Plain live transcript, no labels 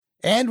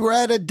And we're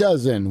at a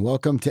dozen.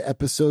 Welcome to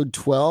episode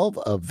 12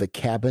 of The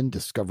Cabin,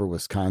 Discover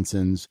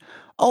Wisconsin's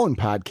own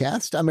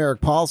podcast. I'm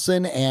Eric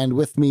Paulson, and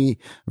with me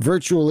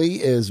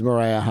virtually is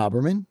Mariah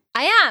Haberman.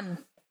 I am.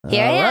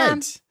 Here I am.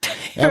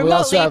 And we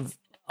also have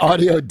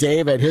Audio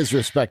Dave at his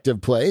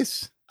respective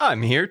place.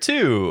 I'm here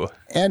too.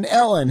 And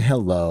Ellen,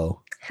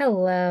 hello.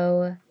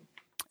 Hello.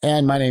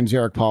 And my name's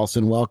Eric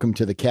Paulson. Welcome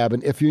to The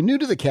Cabin. If you're new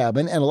to The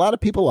Cabin, and a lot of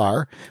people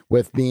are,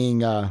 with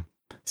being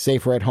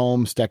safer at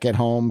home, stuck at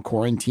home,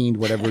 quarantined,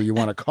 whatever you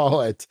want to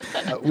call it.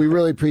 We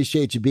really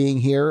appreciate you being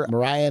here.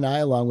 Mariah and I,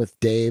 along with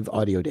Dave,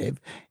 Audio Dave,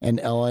 and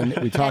Ellen,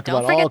 we talk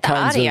about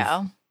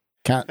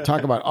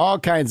all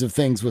kinds of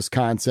things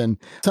Wisconsin,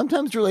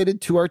 sometimes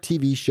related to our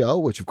TV show,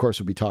 which of course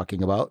we'll be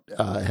talking about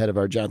ahead of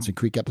our Johnson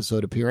Creek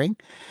episode appearing,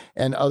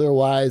 and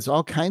otherwise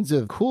all kinds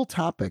of cool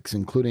topics,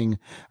 including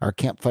our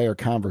Campfire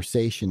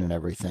Conversation and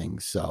everything.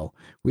 So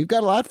we've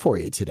got a lot for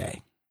you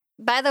today.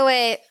 By the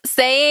way,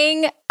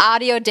 saying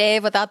Audio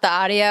Dave without the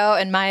audio,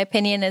 in my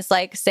opinion, is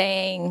like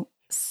saying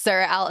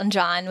Sir Elton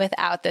John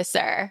without the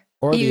Sir.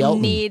 Or the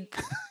Elton.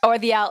 Or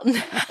the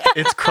Elton.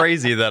 It's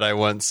crazy that I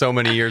went so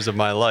many years of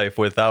my life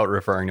without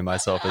referring to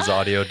myself as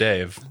Audio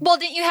Dave. Well,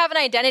 didn't you have an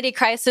identity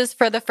crisis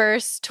for the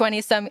first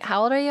 20-some?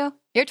 How old are you?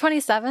 You're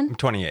 27? I'm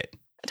 28.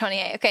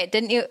 28. Okay.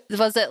 Didn't you?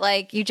 Was it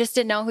like you just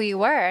didn't know who you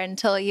were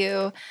until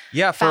you?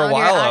 Yeah, for a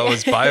while I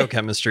was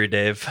biochemistry,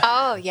 Dave.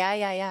 Oh,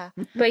 yeah.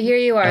 But here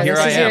you are.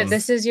 And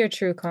This is your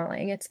true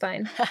calling. It's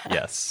fine.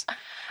 Yes.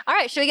 All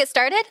right. Should we get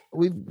started?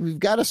 We've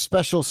got a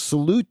special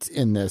salute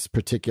in this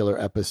particular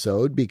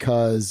episode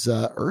because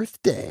Earth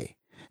Day,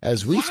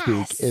 as we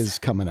speak, is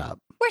coming up.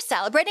 We're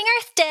celebrating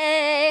Earth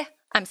Day.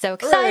 I'm so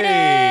excited.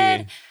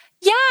 Hooray!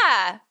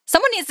 Yeah.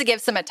 Someone needs to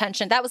give some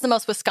attention. That was the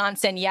most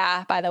Wisconsin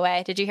by the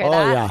way. Did you hear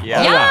that? Yeah.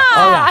 Oh,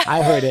 yeah.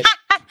 I heard it.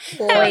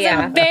 That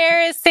was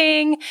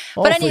embarrassing.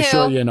 But anywho, for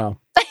sure, you know.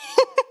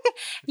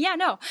 Yeah,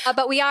 no.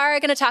 But we are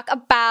going to talk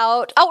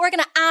about, we're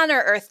going to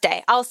honor Earth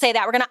Day. I'll say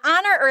that. We're going to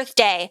honor Earth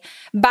Day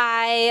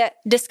by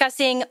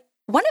discussing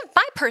one of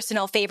my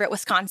personal favorite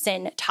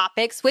Wisconsin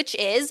topics, which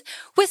is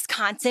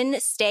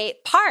Wisconsin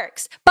state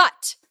parks.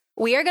 But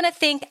we are going to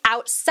think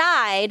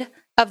outside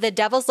of the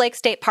Devil's Lake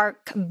State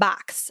Park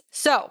box.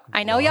 So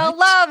I know y'all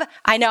love,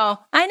 I know,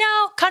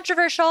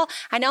 controversial.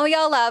 I know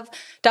y'all love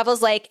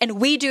Devil's Lake, and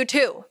we do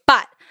too.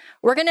 But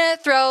we're going to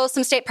throw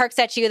some state parks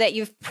at you that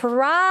you've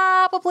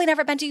probably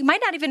never been to. You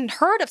might not even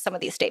heard of some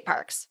of these state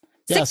parks.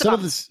 Yeah, some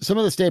of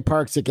the state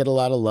parks that get a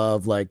lot of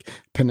love, like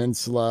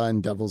Peninsula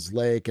and Devil's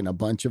Lake and a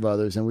bunch of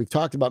others. And we've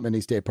talked about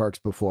many state parks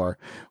before.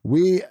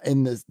 We,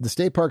 in the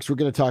state parks we're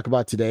going to talk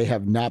about today,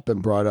 have not been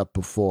brought up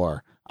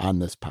before on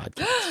this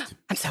podcast.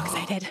 I'm so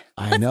excited.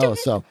 I know.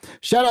 So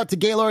shout out to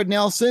Gaylord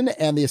Nelson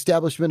and the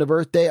establishment of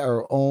Earth Day,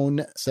 our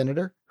own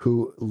senator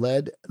who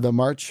led the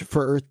March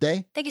for Earth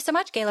Day. Thank you so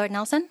much, Gaylord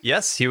Nelson.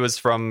 Yes, he was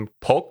from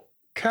Polk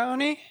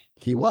County.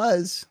 He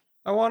was.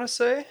 I want to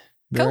say.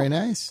 Very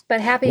nice.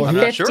 But happy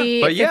 50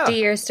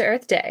 years to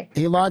Earth Day.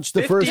 He launched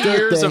the first Earth Day. 50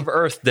 years of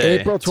Earth Day.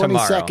 April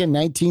 22nd,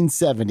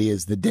 1970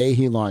 is the day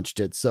he launched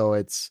it. So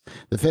it's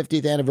the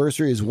 50th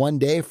anniversary is one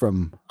day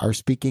from our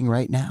speaking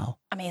right now.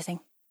 Amazing.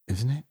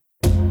 Isn't it?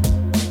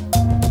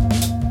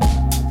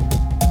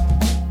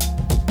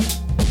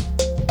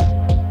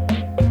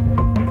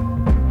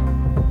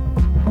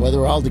 Whether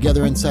we're all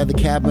together inside the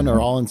cabin or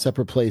all in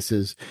separate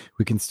places,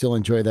 we can still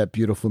enjoy that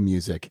beautiful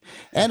music.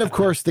 And of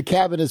course, the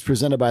cabin is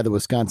presented by the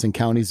Wisconsin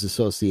Counties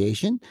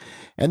Association.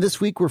 And this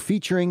week we're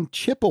featuring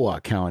Chippewa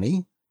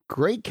County,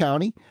 great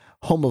county,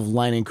 home of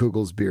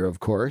Leinenkugel's beer,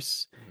 of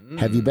course.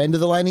 Have you been to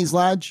the Liney's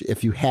Lodge?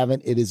 If you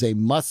haven't, it is a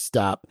must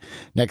stop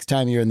next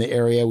time you're in the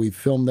area. We've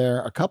filmed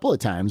there a couple of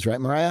times, right,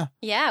 Mariah?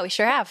 Yeah, we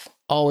sure have.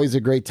 Always a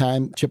great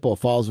time. Chippewa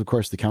Falls, of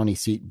course, the county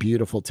seat,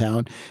 beautiful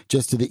town.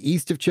 Just to the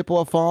east of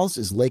Chippewa Falls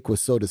is Lake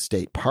Wissota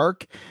State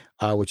Park,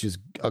 which is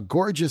a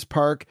gorgeous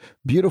park,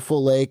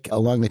 beautiful lake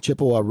along the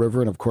Chippewa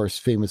River, and of course,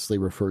 famously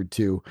referred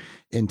to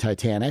in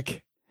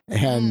Titanic.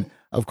 And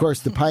of course,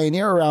 the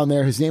pioneer around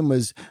there, his name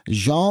was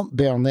Jean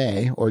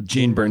Bernet, or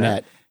Jean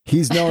Burnett.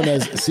 He's known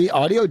as,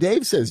 Audio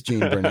Dave says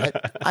Jean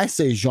Burnett. I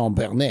say Jean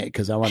Bernet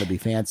because I want to be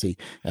fancy,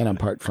 and I'm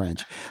part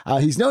French.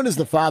 He's known as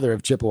the father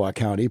of Chippewa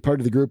County,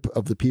 part of the group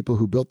of the people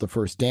who built the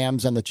first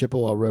dams on the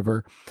Chippewa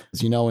River.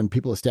 As you know, when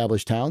people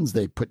establish towns,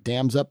 they put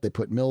dams up, they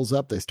put mills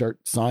up, they start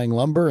sawing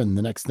lumber, and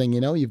the next thing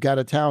you know, you've got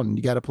a town and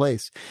you got a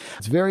place.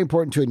 It's very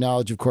important to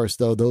acknowledge, of course,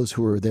 though, those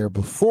who were there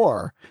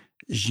before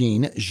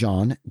Jean,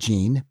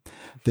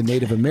 the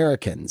Native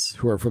Americans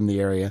who are from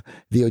the area,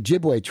 the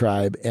Ojibwe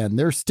tribe, and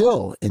they're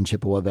still in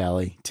Chippewa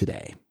Valley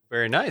today.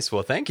 Very nice.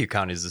 Well, thank you,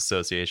 Counties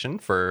Association,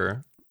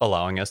 for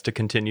allowing us to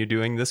continue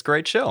doing this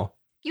great show.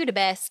 You the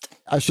best.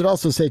 I should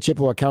also say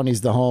Chippewa County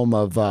is the home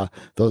of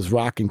those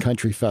rock and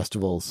country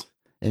festivals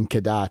in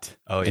Cadott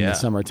in the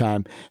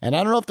summertime. And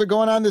I don't know if they're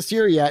going on this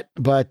year yet,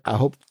 but I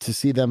hope to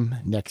see them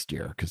next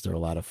year because they're a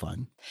lot of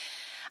fun.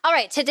 All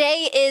right,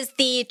 today is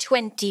the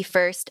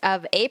 21st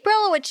of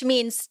April, which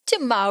means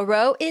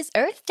tomorrow is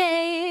Earth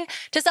Day.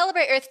 To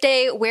celebrate Earth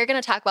Day, we're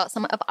going to talk about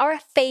some of our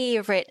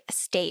favorite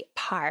state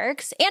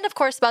parks and, of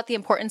course, about the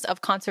importance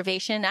of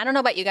conservation. I don't know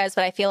about you guys,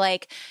 but I feel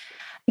like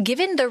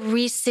given the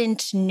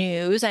recent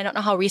news, I don't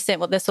know how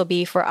recent this will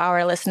be for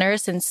our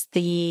listeners since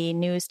the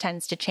news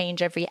tends to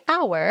change every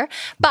hour,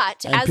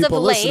 but and as of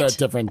late, listen at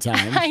different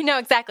times. I know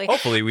exactly.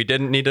 Hopefully we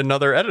didn't need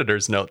another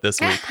editor's note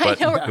this week, but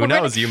who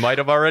knows? You might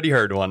have already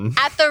heard one.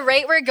 At the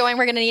rate we're going,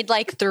 we're going to need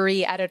like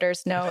 3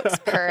 editor's notes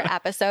per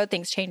episode.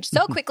 Things change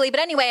so quickly.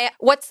 But anyway,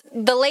 what's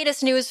the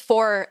latest news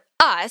for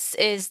us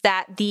is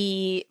that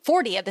the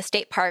 40 of the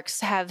state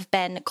parks have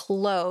been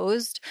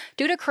closed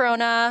due to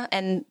Corona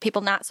and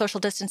people not social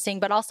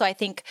distancing, but also I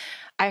think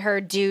I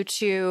heard due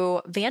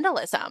to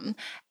vandalism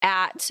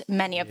at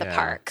many of the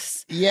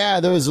parks.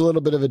 Yeah, there was a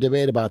little bit of a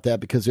debate about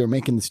that because they were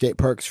making the state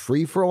parks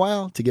free for a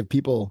while to give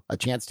people a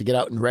chance to get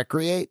out and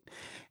recreate.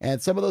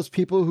 And some of those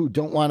people who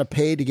don't want to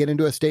pay to get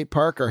into a state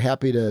park are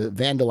happy to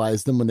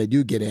vandalize them when they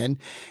do get in.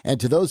 And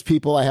to those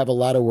people, I have a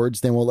lot of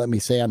words they won't let me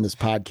say on this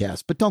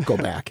podcast, but don't go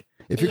back.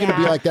 If you're going to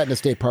be like that in a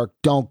state park,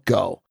 don't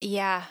go.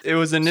 Yeah. It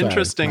was an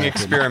interesting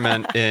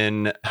experiment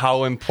in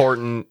how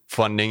important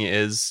funding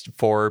is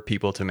for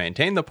people to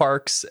maintain the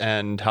parks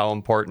and how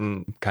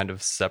important kind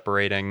of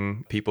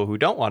separating people who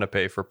don't want to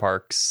pay for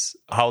parks,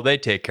 how they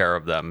take care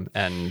of them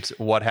and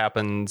what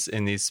happens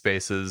in these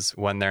spaces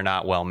when they're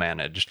not well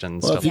managed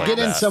and stuff like that. Well, if you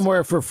get in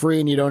somewhere for free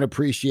and you don't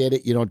appreciate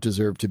it, you don't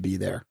deserve to be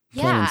there.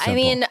 Yeah, I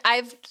mean,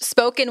 I've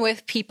spoken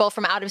with people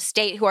from out of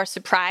state who are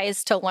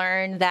surprised to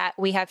learn that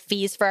we have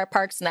fees for our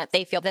parks and that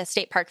they feel the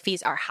state park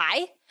fees are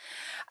high.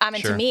 And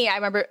to me, I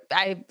remember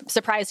I'm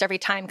surprised every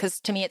time because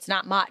to me it's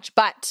not much.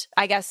 But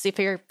I guess if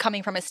you're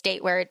coming from a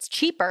state where it's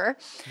cheaper.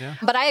 Yeah.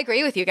 But I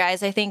agree with you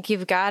guys. I think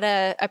you've got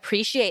to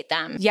appreciate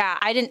them. Yeah,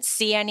 I didn't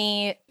see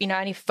any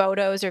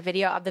photos or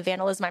video of the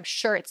vandalism. I'm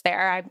sure it's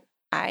there.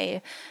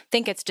 I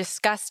think it's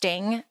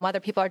disgusting whether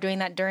people are doing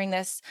that during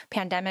this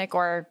pandemic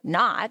or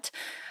not.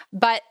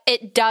 But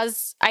it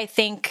does, I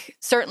think,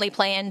 certainly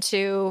play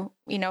into,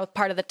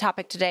 part of the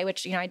topic today,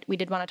 which, we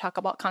did want to talk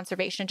about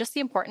conservation, just the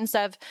importance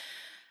of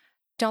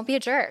don't be a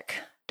jerk.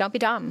 Don't be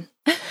dumb.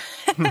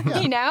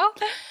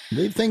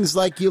 Leave things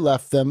like you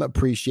left them,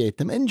 appreciate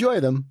them,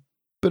 enjoy them,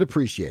 but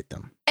appreciate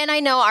them. And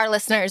I know our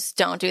listeners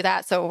don't do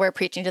that, so we're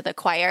preaching to the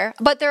choir.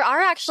 But there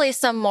are actually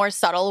some more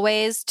subtle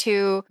ways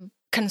to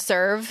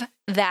conserve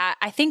that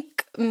I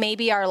think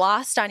maybe are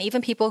lost on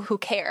even people who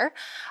care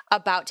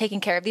about taking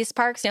care of these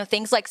parks.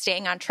 Things like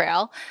staying on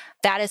trail.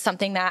 That is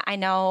something that I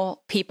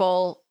know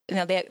people,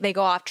 they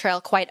go off trail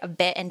quite a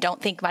bit and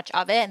don't think much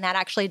of it. And that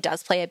actually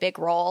does play a big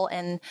role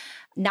in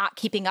not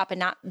keeping up and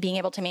not being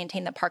able to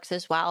maintain the parks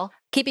as well.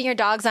 Keeping your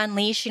dogs on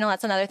leash,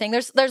 that's another thing.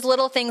 There's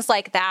little things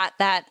like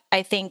that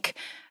I think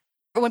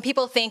when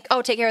people think,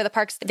 oh, take care of the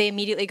parks, they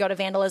immediately go to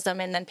vandalism.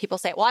 And then people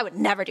say, well, I would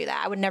never do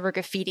that. I would never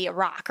graffiti a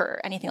rock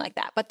or anything like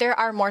that. But there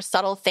are more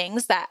subtle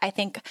things that I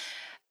think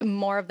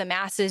more of the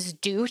masses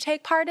do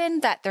take part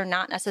in that they're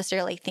not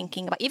necessarily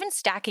thinking about. Even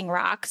stacking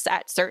rocks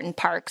at certain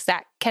parks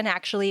that can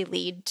actually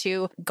lead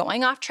to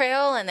going off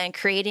trail and then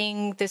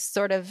creating this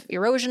sort of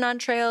erosion on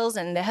trails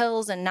and the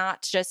hills and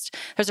not just,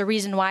 there's a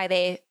reason why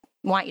they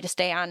want you to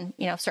stay on,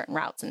 certain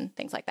routes and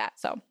things like that.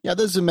 So, yeah,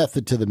 there's a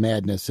method to the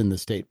madness in the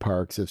state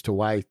parks as to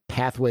why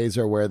pathways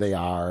are where they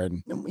are.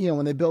 And,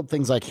 when they build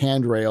things like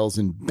handrails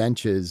and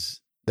benches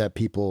that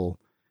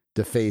people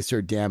deface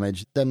or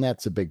damage, then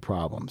that's a big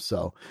problem.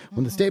 So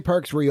when the state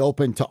parks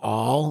reopen to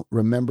all,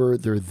 remember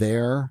they're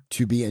there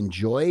to be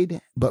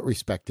enjoyed, but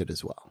respected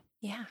as well.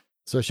 Yeah.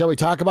 So shall we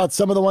talk about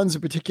some of the ones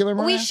in particular,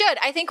 Mariah? We should.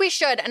 I think we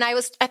should. And I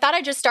thought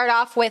I'd just start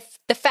off with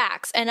the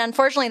facts. And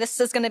unfortunately, this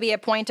is going to be a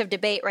point of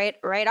debate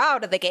right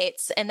out of the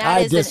gates. And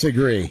I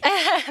disagree.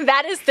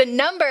 That is the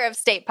number of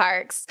state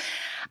parks.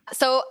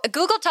 So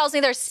Google tells me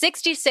there's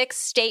 66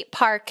 state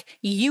park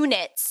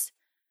units,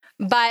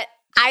 but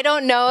I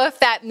don't know if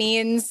that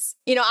means,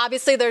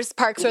 obviously there's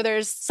parks where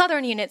there's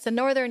southern units and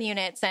northern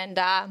units and,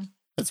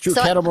 that's true.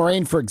 So, Kettle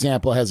Moraine, for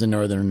example, has a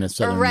northern and a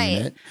southern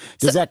unit.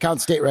 Does that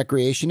count state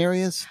recreation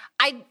areas?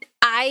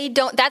 I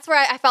don't. That's where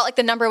I felt like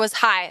the number was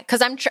high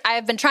because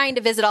I've been trying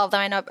to visit all of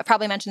them. I know I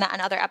probably mentioned that in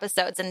other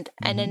episodes, and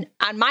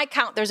on my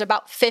count, there's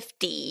about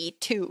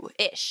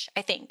 52-ish,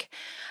 I think,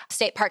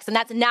 state parks, and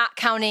that's not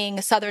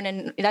counting southern,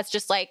 and that's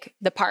just like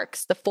the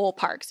parks, the full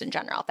parks in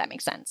general, if that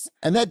makes sense.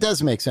 And that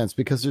does make sense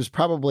because there's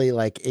probably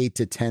like 8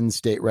 to 10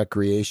 state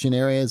recreation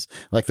areas,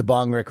 like the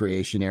Bong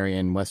Recreation Area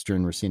in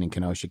Western Racine and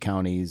Kenosha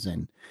counties,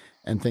 and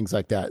things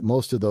like that.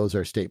 Most of those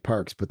are state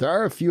parks, but there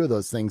are a few of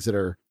those things that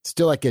are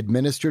still like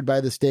administered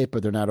by the state,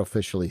 but they're not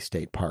officially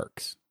state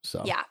parks.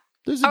 So yeah,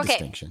 there's a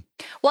distinction.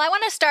 Well, I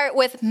want to start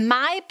with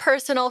my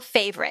personal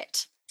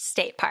favorite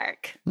State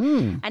Park.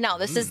 I know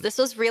this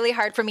was really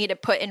hard for me to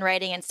put in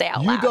writing and say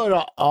out loud. You go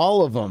to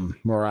all of them,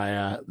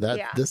 Mariah.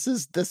 This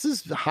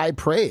is high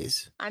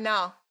praise. I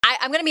know.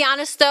 I'm going to be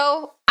honest,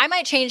 though. I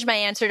might change my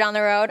answer down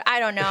the road. I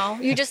don't know.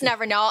 You just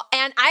never know.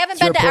 And I haven't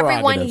been to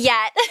everyone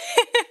yet,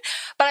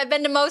 but I've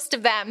been to most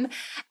of them.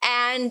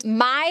 And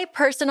my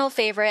personal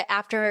favorite,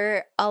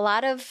 after a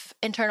lot of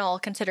internal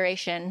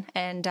consideration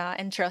and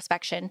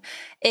introspection,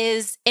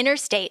 is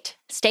Interstate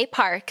State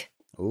Park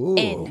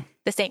in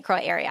the St.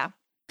 Croix area.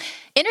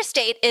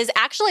 Interstate is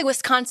actually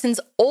Wisconsin's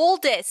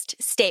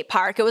oldest state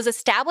park. It was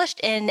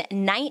established in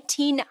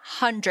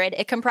 1900.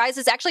 It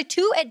comprises actually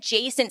 2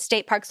 adjacent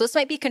state parks. So this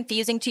might be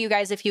confusing to you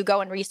guys if you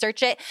go and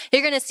research it.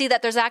 You're going to see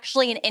that there's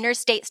actually an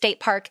Interstate State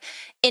Park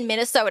in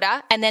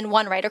Minnesota and then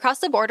one right across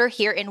the border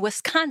here in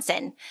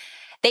Wisconsin.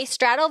 They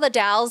straddle the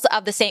dells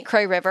of the St.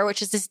 Croix River,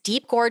 which is this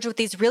deep gorge with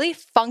these really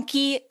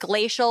funky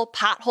glacial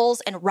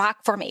potholes and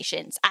rock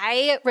formations.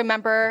 I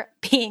remember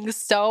being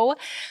so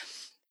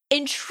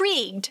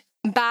intrigued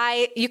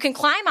by, you can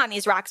climb on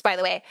these rocks, by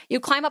the way. You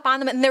climb up on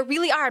them, and there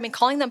really are. I mean,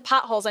 calling them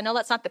potholes, I know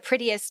that's not the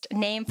prettiest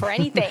name for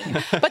anything,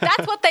 but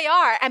that's what they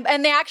are.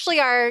 And they actually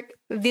are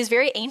these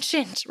very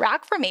ancient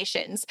rock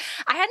formations.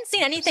 I hadn't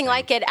seen anything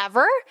like it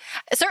ever,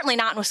 certainly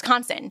not in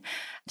Wisconsin.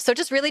 So it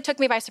just really took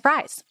me by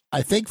surprise.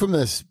 I think from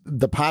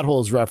the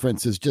potholes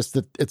reference is just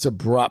that it's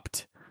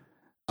abrupt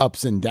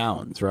ups and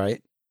downs,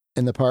 right?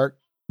 In the park,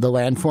 the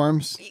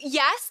landforms.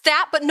 Yes,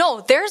 but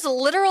no, there's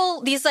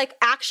these like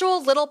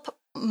actual little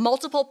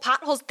multiple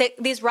potholes.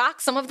 These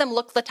rocks,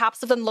 the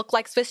tops of them look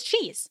like Swiss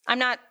cheese. I'm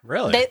not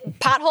really.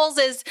 Potholes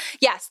is,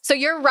 yes. So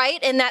you're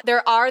right in that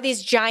there are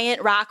these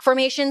giant rock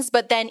formations,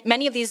 but then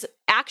many of these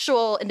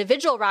actual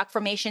individual rock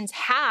formations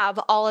have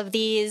all of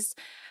these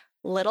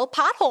little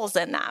potholes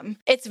in them.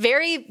 It's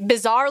very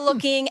bizarre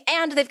looking,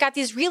 and they've got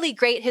these really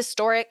great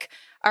historic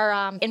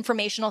or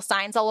informational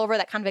signs all over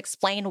that kind of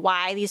explain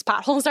why these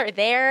potholes are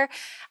there.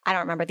 I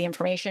don't remember the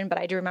information, but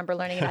I do remember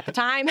learning it at the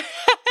time.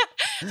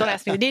 Don't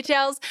ask me the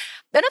details.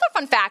 Another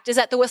fun fact is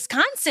that the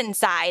Wisconsin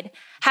side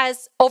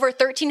has over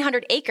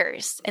 1,300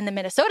 acres, and the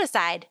Minnesota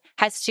side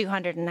has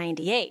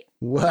 298.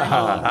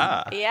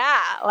 Wow.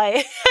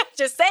 Yeah,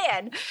 just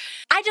saying.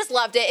 I just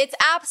loved it. It's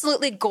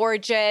absolutely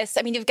gorgeous.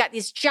 I mean, you've got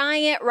these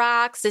giant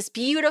rocks, this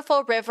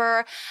beautiful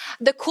river.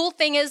 The cool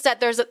thing is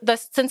that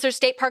since there's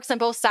state parks on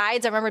both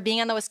sides, I remember being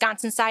on the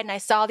Wisconsin side and I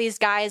saw these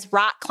guys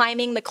rock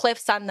climbing the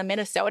cliffs on the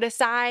Minnesota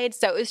side.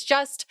 So it was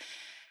just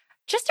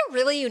a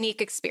really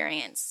unique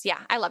experience. Yeah,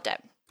 I loved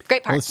it.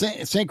 Great park. Well,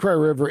 St. Croix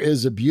River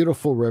is a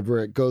beautiful river.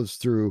 It goes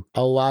through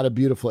a lot of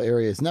beautiful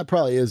areas, and that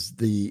probably is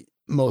the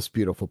most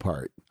beautiful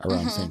part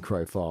around St.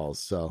 Croix Falls.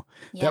 So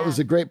that was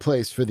a great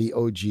place for the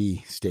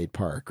OG state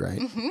park, right?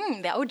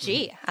 The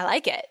OG. I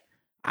like it.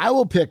 I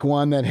will pick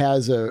one that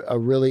has a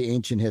really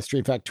ancient history.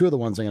 In fact, 2 of the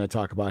ones I'm going to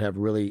talk about have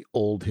really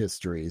old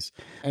histories.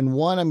 And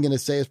one I'm going to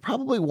say is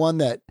probably one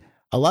that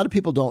a lot of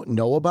people don't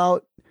know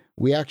about.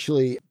 We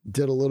actually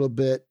did a little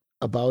bit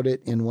about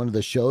it in one of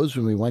the shows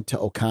when we went to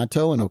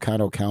Oconto in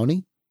Oconto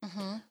County.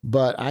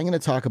 But I'm going to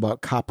talk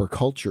about Copper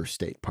Culture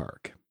State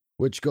Park,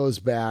 which goes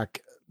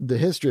back, the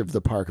history of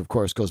the park, of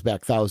course, goes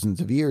back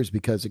thousands of years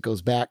because it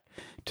goes back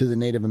to the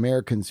Native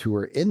Americans who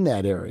were in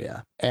that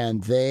area,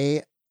 and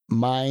they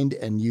mined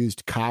and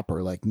used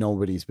copper like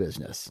nobody's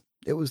business.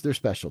 It was their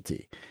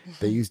specialty.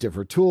 They used it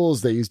for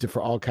tools. They used it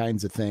for all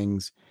kinds of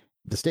things.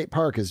 The state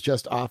park is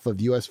just off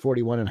of US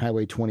 41 and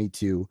Highway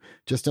 22,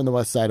 just on the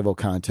west side of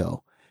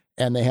Oconto.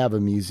 And they have a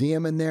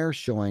museum in there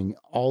showing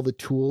all the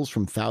tools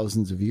from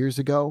thousands of years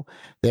ago.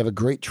 They have a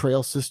great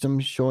trail system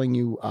showing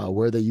you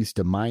where they used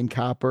to mine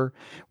copper,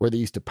 where they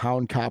used to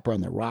pound copper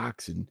on the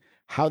rocks, and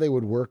how they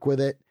would work with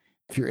it.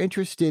 If you're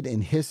interested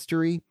in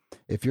history,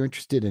 if you're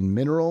interested in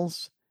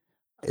minerals,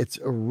 it's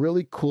a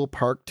really cool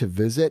park to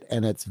visit,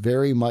 and it's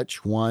very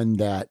much one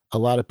that a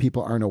lot of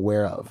people aren't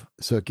aware of.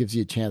 So it gives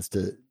you a chance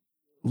to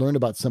learn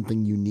about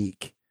something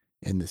unique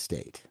in the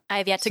state. I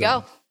have yet to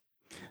go.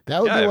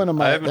 That would be one of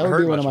my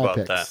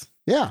picks. That.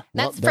 Yeah.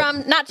 That's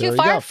from not too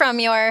far from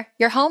your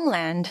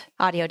homeland,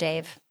 Audio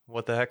Dave.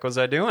 What the heck was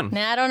I doing?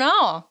 I don't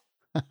know.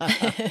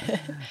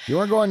 You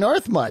weren't going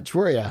north much,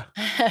 were you?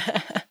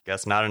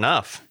 Guess not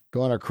enough.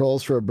 Going to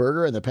Kroll's for a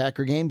burger and the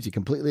Packer games, you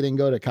completely didn't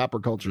go to Copper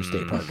Culture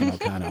State Park in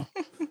Oconto.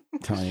 I'm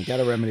telling you, got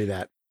to remedy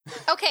that.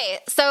 Okay,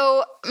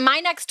 so my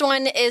next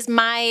one is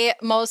my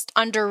most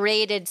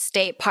underrated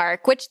state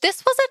park, which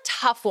this was a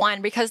tough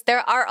one because there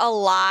are a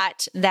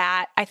lot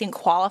that I think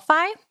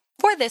qualify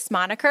for this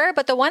moniker,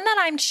 but the one that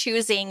I'm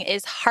choosing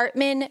is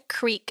Hartman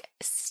Creek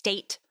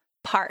State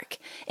Park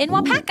in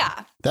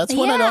Wapaka. That's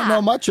one I don't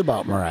know much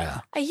about,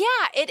 Mariah. Yeah,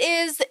 it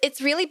is. It's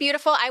really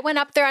beautiful. I went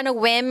up there on a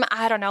whim,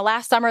 I don't know,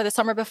 last summer or the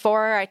summer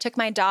before. I took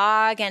my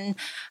dog and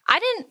I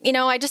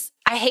didn't,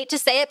 I hate to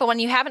say it, but when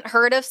you haven't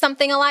heard of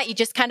something a lot, you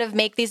just kind of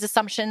make these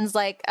assumptions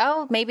like,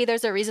 oh, maybe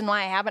there's a reason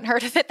why I haven't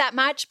heard of it that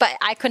much, but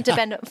I couldn't have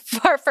been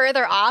far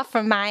further off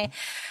from my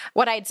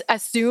what I'd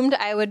assumed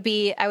I would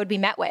be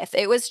met with.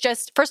 It was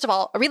just, first of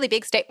all, a really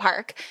big state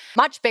park,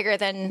 much bigger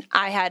than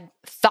I had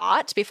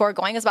thought before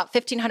going. It's about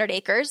 1,500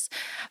 acres,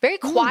 very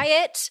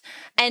quiet,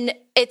 and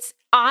it's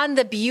on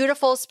the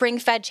beautiful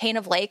spring-fed chain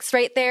of lakes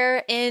right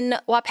there in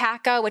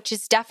Wapaka, which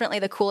is definitely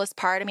the coolest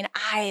part. I mean,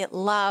 I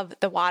love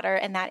the water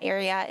in that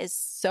area. Is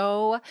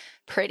so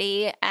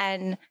pretty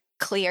and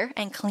clear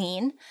and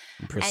clean.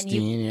 And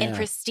pristine, and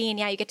pristine.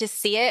 Yeah, you get to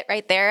see it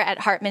right there at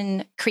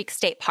Hartman Creek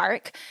State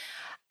Park.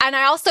 And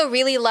I also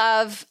really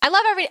love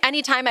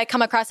anytime I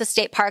come across a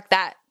state park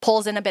that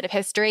pulls in a bit of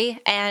history.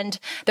 And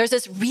there's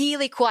this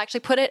really cool,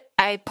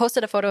 I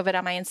posted a photo of it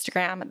on my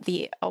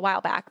Instagram a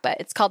while back,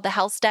 but it's called the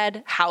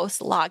Halstead House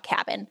Log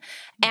Cabin.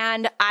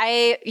 And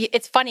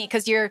it's funny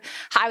because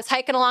I was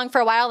hiking along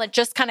for a while and it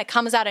just kind of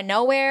comes out of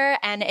nowhere.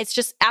 And it's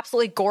just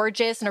absolutely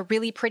gorgeous and a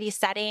really pretty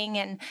setting.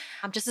 And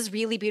just this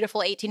really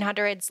beautiful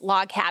 1800s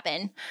log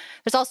cabin.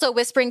 There's also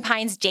Whispering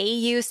Pines day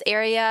use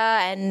area.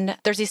 And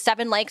there's these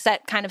 7 lakes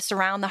that kind of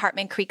surround the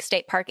Hartman Creek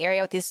State Park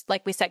area with these,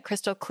 like we said,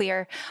 crystal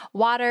clear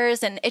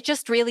waters. And it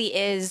just really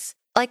is,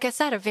 like I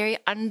said, a very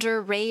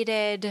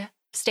underrated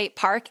state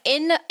park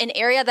in an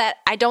area that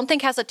I don't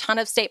think has a ton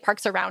of state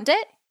parks around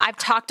it. I've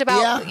talked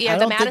about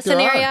the Madison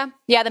area.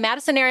 Yeah, the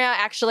Madison area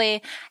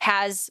actually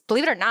has,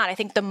 believe it or not, I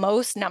think the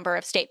most number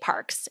of state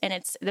parks,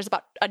 and there's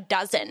about a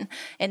dozen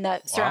in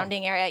the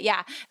surrounding area.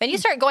 Yeah. Then you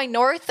start going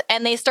north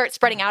and they start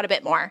spreading out a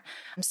bit more.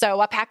 So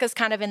Wapaka's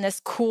kind of in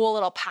this cool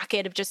little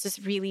pocket of just this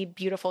really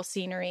beautiful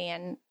scenery,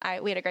 and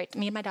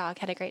me and my dog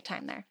had a great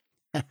time there.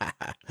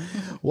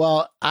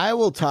 Well, I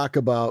will talk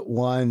about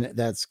one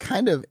that's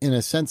kind of, in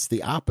a sense,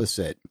 the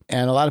opposite.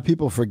 And a lot of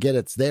people forget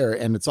it's there.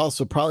 And it's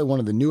also probably one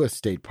of the newest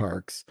state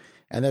parks.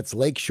 And that's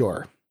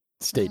Lakeshore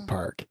State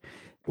Park,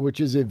 which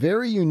is a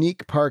very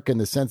unique park in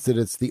the sense that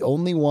it's the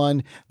only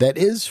one that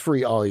is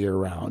free all year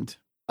round.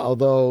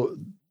 Although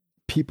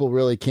people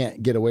really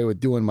can't get away with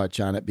doing much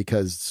on it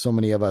because so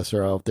many of us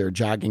are out there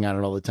jogging on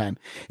it all the time.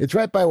 It's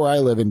right by where I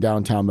live in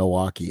downtown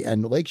Milwaukee.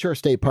 And Lakeshore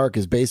State Park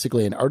is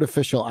basically an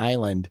artificial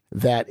island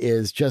that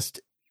is just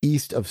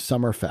east of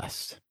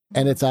Summerfest.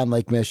 And it's on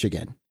Lake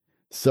Michigan.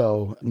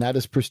 So not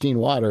as pristine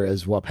water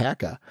as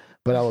Wapaka.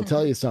 But I will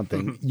tell you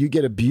something. You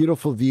get a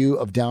beautiful view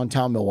of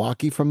downtown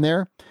Milwaukee from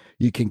there.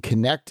 You can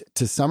connect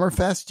to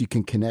Summerfest. You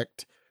can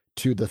connect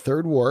to the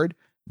Third Ward,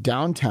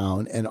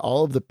 downtown, and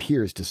all of the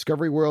piers,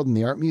 Discovery World and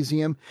the Art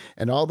Museum,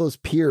 and all those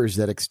piers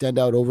that extend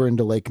out over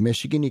into Lake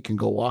Michigan. You can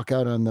go walk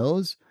out on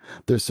those.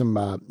 There's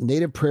some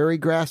native prairie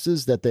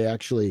grasses that they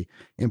actually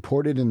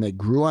imported and they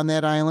grew on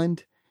that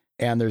island.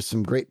 And there's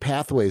some great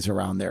pathways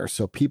around there.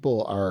 So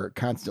people are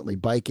constantly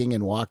biking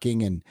and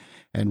walking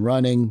and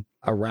running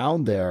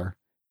around there.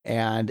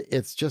 And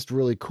it's just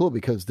really cool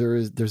because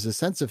there's a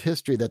sense of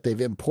history that they've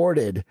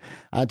imported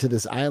onto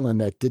this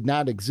island that did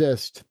not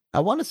exist, I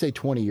want to say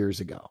 20 years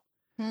ago.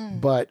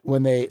 But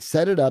when they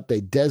set it up, they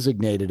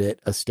designated it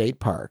a state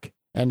park.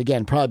 And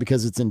again, probably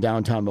because it's in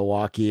downtown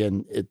Milwaukee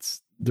and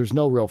there's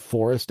no real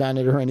forest on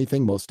it or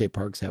anything. Most state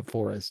parks have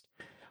forest.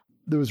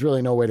 There was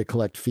really no way to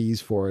collect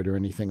fees for it or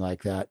anything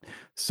like that.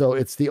 So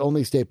it's the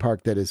only state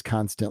park that is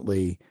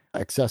constantly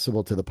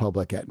accessible to the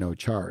public at no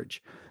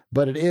charge.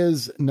 But it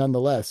is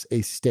nonetheless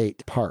a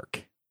state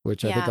park,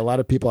 which I think a lot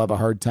of people have a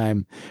hard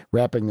time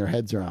wrapping their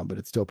heads around, but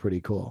it's still pretty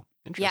cool.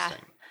 Interesting.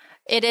 Yeah.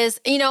 It is,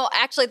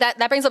 actually that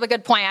brings up a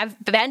good point.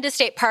 I've been to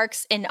state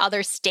parks in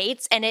other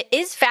states, and it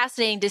is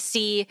fascinating to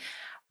see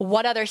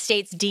what other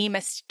states deem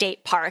a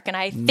state park. And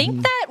I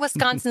think that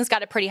Wisconsin's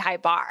got a pretty high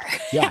bar.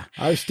 Yeah,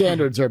 our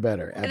standards are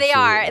better. Absolutely. They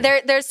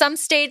are. There's some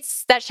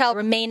states that shall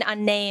remain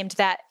unnamed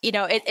that,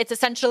 it's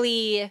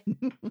essentially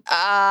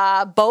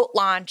boat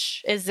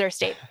launch is their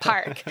state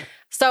park.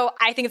 So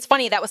I think it's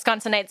funny that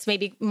Wisconsinites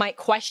maybe might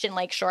question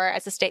Lakeshore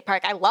as a state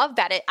park. I love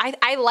that.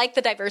 I like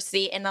the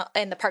diversity in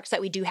the parks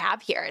that we do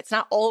have here. It's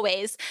not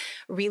always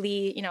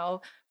really,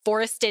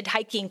 forested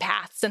hiking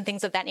paths and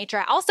things of that nature.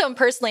 I also am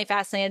personally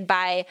fascinated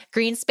by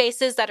green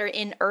spaces that are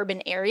in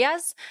urban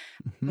areas.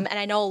 And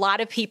I know a lot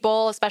of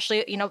people,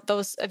 especially,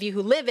 those of you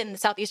who live in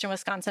southeastern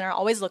Wisconsin are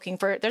always looking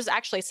there's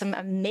actually some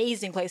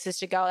amazing places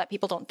to go that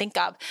people don't think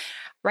of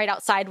right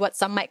outside what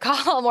some might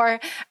call more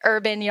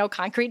urban,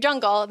 concrete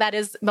jungle. That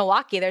is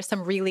Milwaukee. There's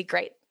some really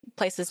great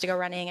places to go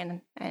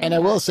running. And I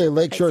will say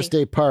Lakeshore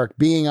State Park,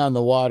 being on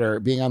the water,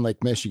 being on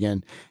Lake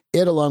Michigan,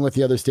 it, along with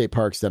the other state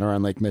parks that are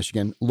on Lake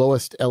Michigan,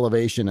 lowest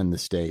elevation in the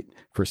state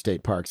for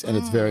state parks, and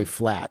it's very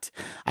flat.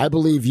 I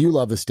believe you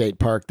love a state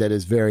park that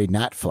is very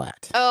not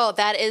flat. Oh,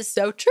 that is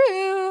so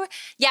true.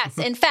 Yes,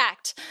 in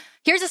fact,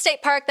 here's a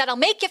state park that'll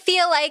make you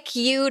feel like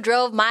you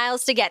drove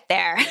miles to get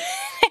there.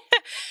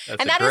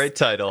 That's a great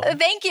title.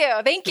 Thank you.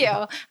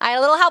 I had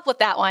a little help with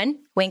that one.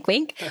 Wink,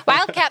 wink.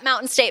 Wildcat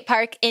Mountain State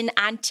Park in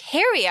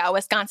Ontario,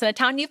 Wisconsin, a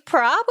town you've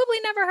probably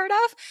never heard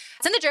of.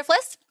 It's in the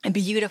Driftless, a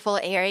beautiful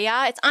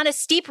area. It's on a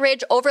steep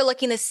ridge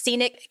overlooking the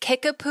scenic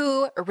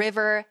Kickapoo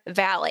River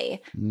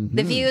Valley.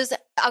 The views,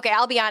 okay,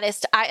 I'll be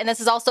honest, and this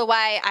is also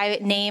why I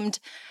named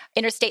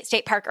Interstate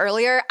State Park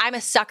earlier. I'm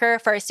a sucker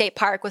for a state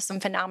park with some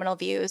phenomenal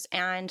views,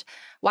 and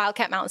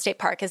Wildcat Mountain State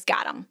Park has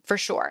got them for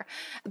sure.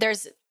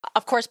 There's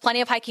Of course,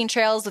 plenty of hiking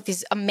trails with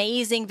these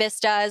amazing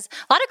vistas,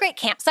 a lot of great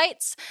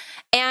campsites.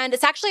 And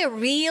it's actually a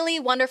really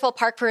wonderful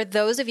park for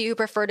those of you who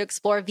prefer to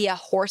explore via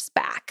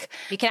horseback.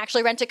 You can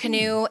actually rent a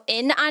canoe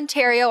in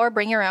Ontario or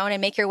bring your own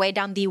and make your way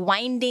down the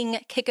winding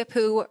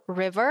Kickapoo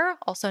River,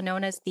 also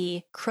known as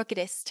the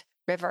crookedest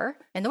river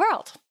in the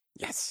world.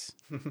 Yes.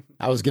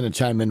 I was going to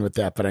chime in with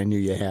that, but I knew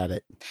you had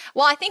it.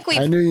 Well, I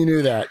knew you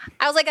knew that.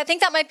 I was like, I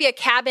think that might be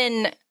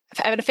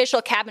an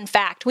official cabin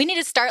fact. We need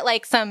to start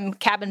like some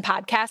cabin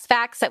podcast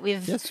facts that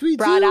we've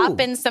brought up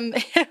in some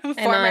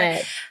former.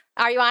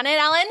 Are you on it,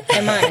 Ellen?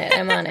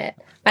 I'm on it.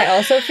 I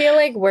also feel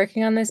like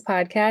working on this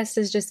podcast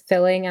is just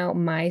filling out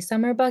my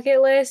summer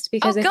bucket list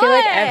because I feel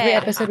like every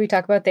episode we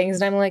talk about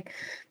things and I'm like,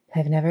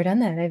 I've never done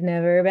that. I've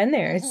never been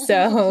there.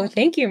 So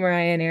thank you,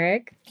 Mariah and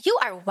Eric. You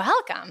are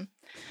welcome.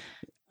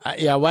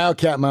 Yeah,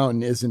 Wildcat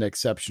Mountain is an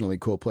exceptionally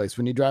cool place.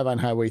 When you drive on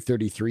Highway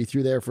 33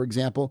 through there, for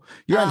example,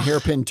 you're on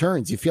hairpin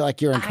turns. You feel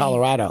like you're in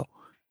Colorado.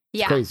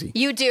 It's crazy.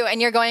 You do.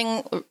 And you're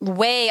going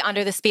way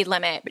under the speed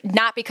limit,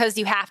 not because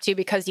you have to,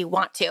 because you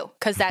want to,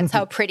 because that's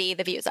how pretty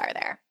the views are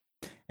there.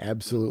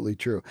 Absolutely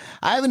true.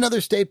 I have another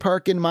state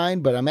park in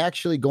mind, but I'm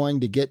actually going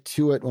to get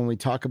to it when we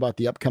talk about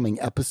the upcoming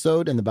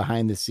episode and the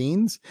behind the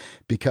scenes,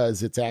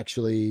 because it's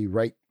actually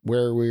right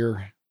where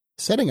we're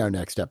setting our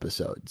next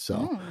episode.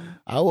 So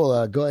I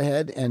will go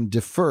ahead and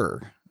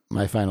defer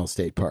my final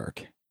state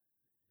park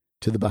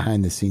to the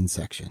behind the scenes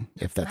section,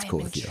 if that's cool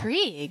with you. I'm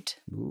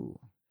intrigued. Ooh.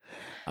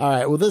 All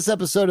right. Well, this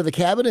episode of The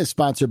Cabin is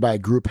sponsored by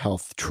Group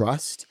Health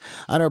Trust.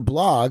 On our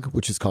blog,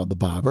 which is called The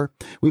Bobber,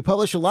 we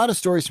publish a lot of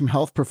stories from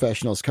health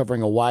professionals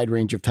covering a wide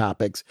range of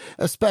topics,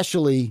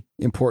 especially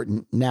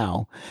important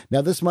now.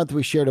 Now, this month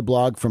we shared a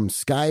blog from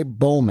Skye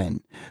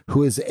Bowman,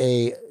 who is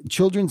a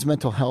children's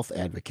mental health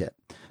advocate.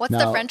 What's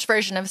the French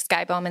version of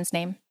Skye Bowman's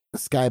name?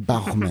 Skye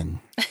Bowman.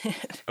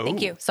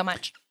 Thank you so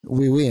much.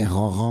 Oui,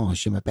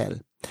 je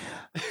m'appelle.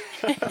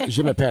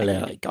 Je m'appelle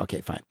Eric.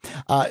 Okay, fine.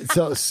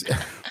 So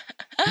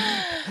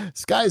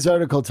Skye's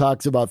article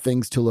talks about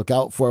things to look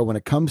out for when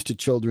it comes to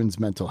children's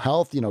mental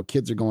health. You know,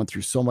 kids are going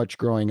through so much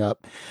growing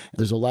up.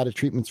 There's a lot of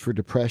treatments for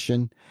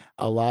depression,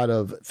 a lot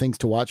of things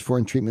to watch for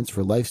in treatments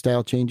for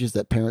lifestyle changes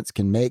that parents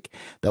can make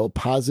that will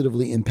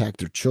positively impact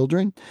their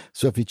children.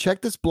 So if you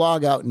check this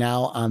blog out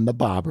now on the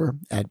Bobber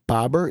at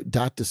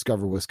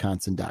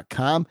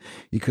bobber.discoverwisconsin.com,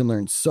 you can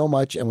learn so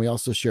much. And we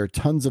also share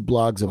tons of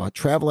blogs about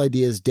travel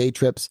ideas, day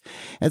trips,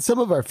 and some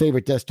of our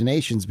favorite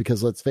destinations,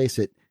 because let's face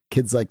it,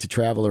 kids like to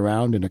travel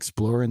around and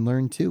explore and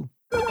learn too.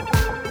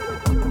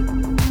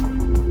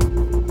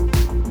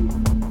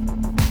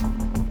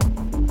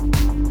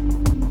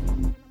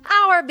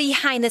 Our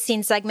behind the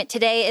scenes segment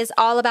today is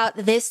all about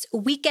this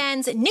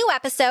weekend's new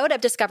episode of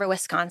Discover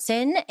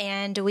Wisconsin.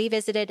 And we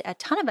visited a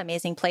ton of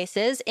amazing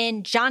places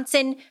in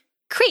Johnson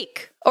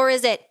Creek. Or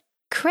is it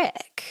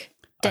Crick?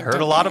 I heard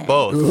a lot of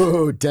both.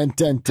 Ooh, dun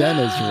is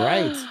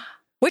right.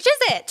 Which is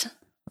it?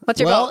 What's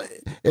your vote?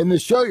 In the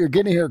show, you're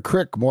going to hear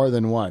Crick more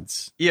than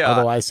once. Yeah.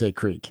 Although I say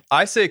Creek.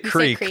 I say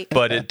Creek,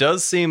 but it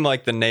does seem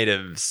like the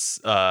natives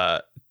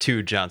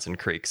to Johnson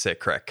Creek say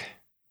Crick.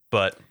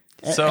 But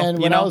so, and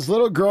when I was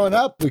little growing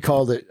up, we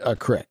called it a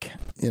Crick.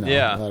 You know,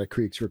 yeah. A lot of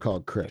creeks were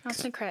called Cricks.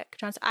 Johnson Creek.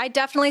 I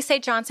definitely say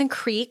Johnson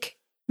Creek.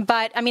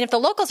 But I mean, if the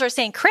locals are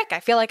saying Crick,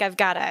 I feel like I've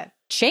got to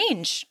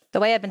change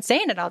the way I've been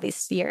saying it all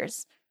these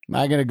years.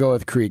 I'm going to go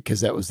with Creek because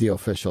that was the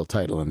official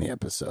title in the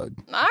episode.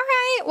 All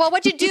right. Well,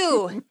 what'd you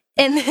do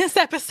in this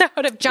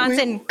episode of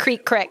Johnson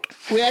Creek Crick?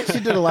 We actually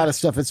did a lot of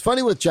stuff. It's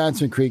funny with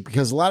Johnson Creek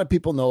because a lot of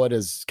people know it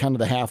as kind of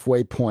the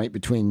halfway point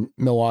between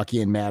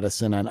Milwaukee and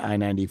Madison on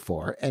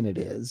I-94, and it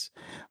is.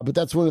 But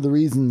that's one of the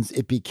reasons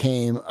it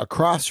became a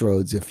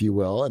crossroads, if you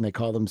will, and they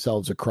call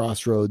themselves a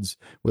crossroads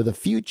with a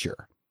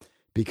future,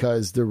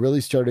 because they're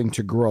really starting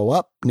to grow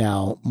up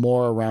now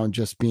more around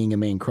just being a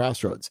main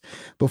crossroads.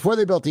 Before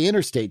they built the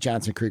interstate,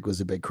 Johnson Creek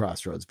was a big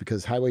crossroads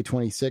because Highway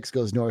 26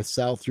 goes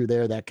north-south through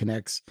there. That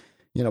connects,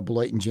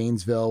 Beloit and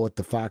Janesville with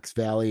the Fox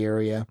Valley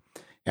area.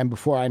 And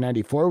before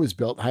I-94 was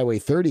built, Highway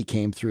 30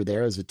 came through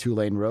there as a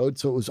 2-lane road.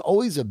 So it was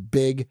always a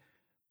big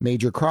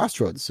major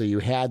crossroads. So you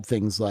had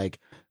things like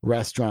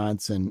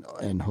restaurants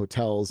and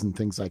hotels and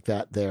things like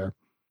that there.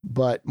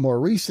 But more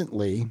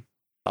recently,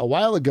 a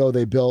while ago,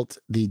 they built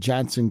the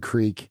Johnson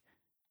Creek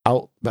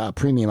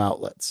premium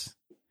outlets.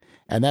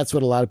 And that's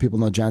what a lot of people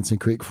know Johnson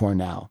Creek for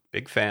now.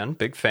 Big fan.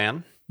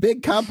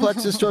 Big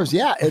complex of stores.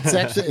 Yeah,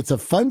 it's a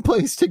fun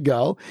place to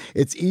go.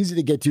 It's easy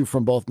to get to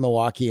from both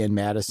Milwaukee and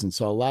Madison.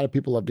 So a lot of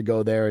people love to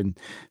go there and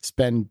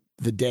spend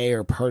the day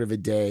or part of a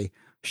day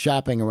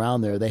shopping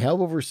around there. They have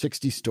over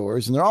 60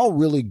 stores, and they're all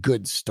really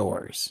good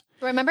stores.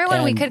 Remember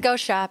when we could go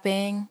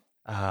shopping?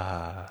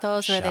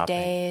 Those were the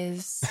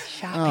days.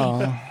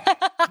 Shopping.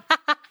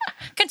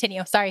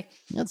 Continue. Sorry.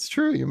 That's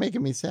true. You're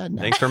making me sad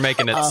now. Thanks for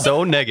making it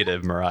so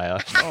negative, Mariah.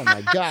 Oh,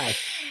 my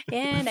gosh.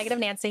 Yeah, negative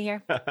Nancy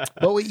here.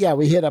 But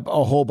we hit up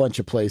a whole bunch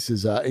of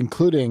places,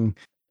 including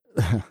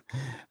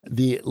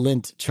the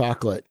Lindt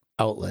chocolate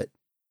outlet,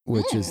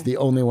 which is the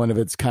only one of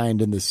its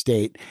kind in the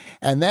state.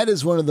 And that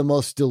is one of the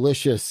most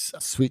delicious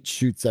sweet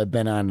shoots I've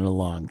been on in a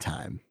long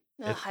time.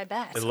 I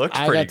bet. It looks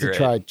I pretty got to great.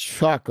 try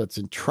chocolates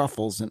and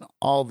truffles and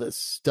all this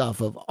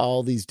stuff of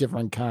all these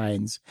different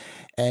kinds,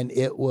 and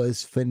it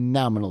was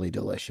phenomenally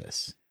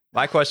delicious.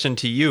 My question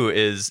to you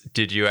is,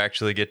 did you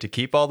actually get to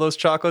keep all those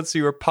chocolates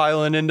you were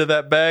piling into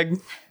that bag?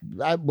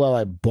 I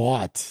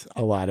bought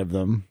a lot of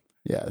them.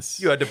 Yes.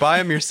 You had to buy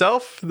them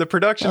yourself? The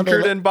production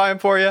crew didn't buy them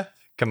for you?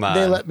 Come on.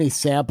 They let me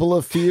sample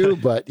a few,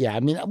 but yeah, I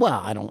mean, well,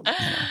 I don't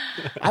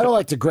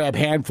like to grab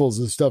handfuls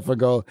of stuff and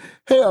go,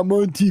 hey, I'm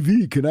on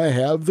TV. Can I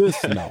have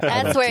this? No.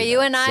 That's where you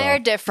and I are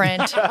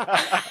different.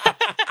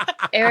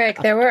 Eric,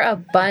 there were a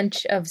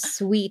bunch of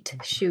sweet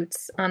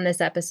shoots on this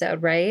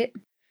episode, right?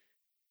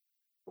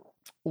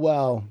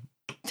 Well,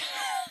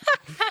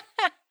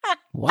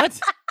 what?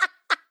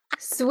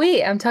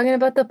 Sweet. I'm talking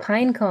about the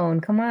pine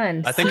cone. Come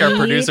on. I think our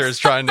producer is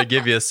trying to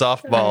give you a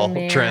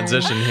softball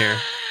transition here.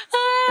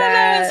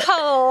 That was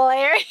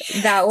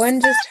hilarious. That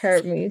one just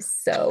hurt me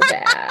so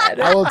bad.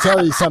 I will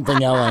tell you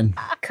something, Ellen.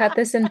 Cut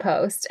this in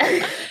post.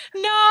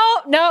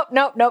 Nope,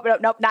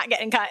 not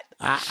getting cut.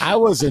 I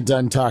wasn't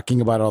done talking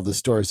about all the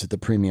stores at the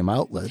premium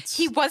outlets.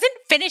 He wasn't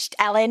finished,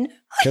 Ellen.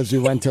 Because we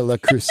went to La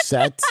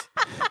Crusette,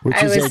 which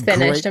I is was a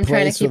finished. great I'm trying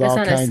to place keep with us all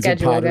on a kinds of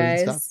schedule, pottery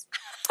and guys.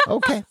 stuff.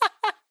 Okay.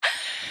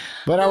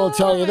 But I will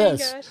tell you my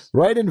this, gosh.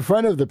 right in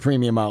front of the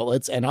premium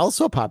outlets, and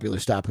also a popular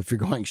stop if you're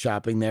going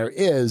shopping there,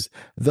 is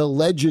the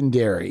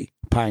legendary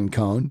pine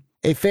cone,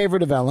 a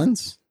favorite of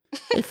Ellen's,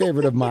 a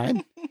favorite of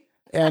mine,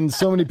 and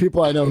so many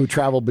people I know who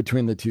travel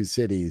between the two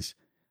cities,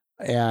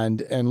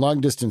 and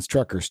long distance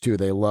truckers too.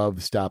 They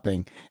love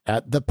stopping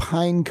at the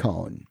pine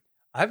cone.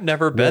 I've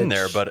never been Which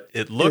there, but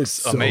it looks is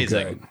so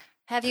amazing. good.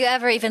 Have you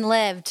ever even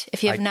lived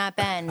if you have not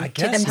been? I to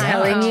guess the I'm not. Pine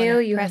telling Cone you,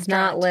 you have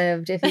not restaurant?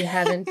 lived if you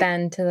haven't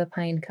been to the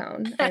Pine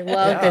Cone. I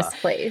love this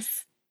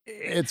place.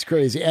 It's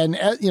crazy. And,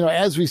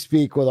 as we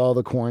speak with all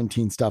the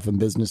quarantine stuff and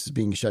businesses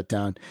being shut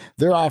down,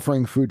 they're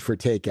offering food for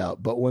takeout.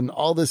 But when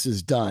all this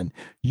is done,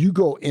 you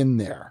go in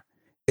there.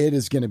 It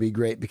is going to be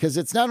great because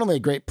it's not only a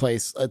great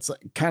place, it's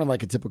kind of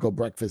like a typical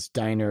breakfast,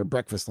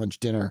 lunch,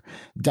 dinner,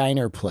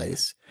 diner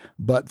place,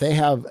 but they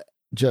have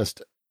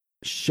just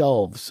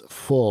shelves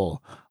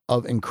full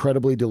of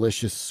incredibly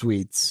delicious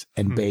sweets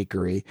and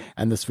bakery.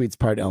 And the sweets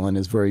part, Ellen,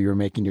 is where you're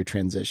making your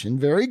transition.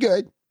 Very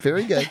good.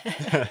 Very good.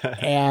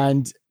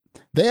 And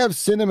they have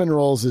cinnamon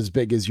rolls as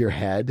big as your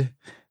head.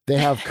 They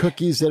have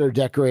cookies that are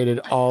decorated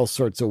all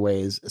sorts of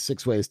ways,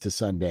 6 ways to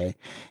Sunday.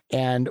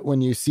 And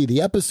when you see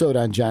the episode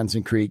on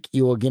Johnson Creek,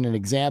 you will get an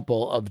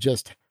example of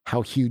just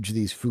how huge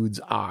these foods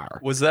are.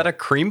 Was that a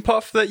cream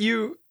puff that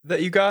you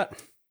got?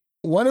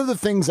 One of the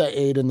things I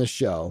ate in the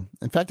show,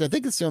 in fact, I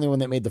think it's the only one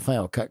that made the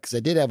final cut because I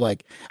did have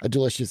like a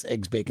delicious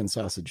eggs, bacon,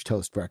 sausage,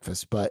 toast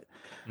breakfast. But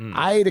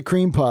I ate a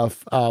cream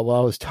puff while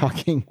I was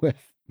talking with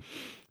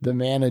the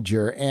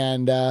manager.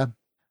 And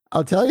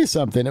I'll tell you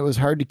something. It was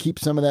hard to keep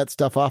some of that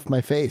stuff off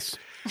my face.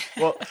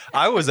 Well,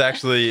 I was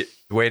actually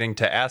waiting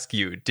to ask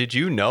you, did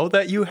you know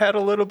that you had a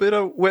little bit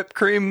of whipped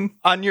cream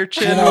on your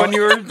chin when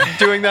you were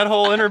doing that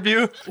whole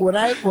interview? When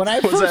I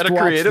Was first that a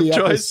watched creative the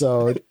choice?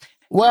 episode,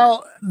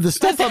 well, the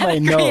stuff on my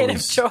Creative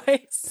nose,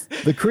 choice.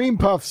 the cream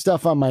puff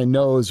stuff on my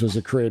nose was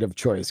a creative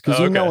choice because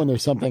you know Okay. when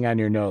there's something on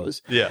your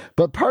nose. Yeah.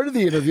 But part of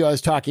the interview, I was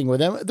talking with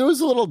them. There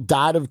was a little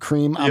dot of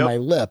cream on Yep. my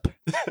lip,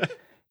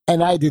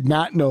 and I did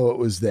not know it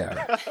was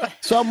there.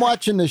 So I'm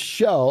watching the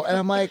show, and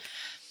I'm like,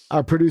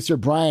 our producer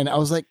Brian. I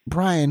was like,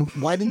 Brian,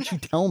 why didn't you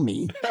tell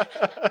me?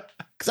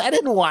 Because I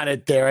didn't want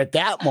it there at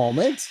that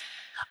moment.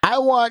 I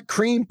want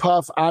cream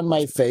puff on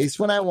my face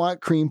when I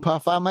want cream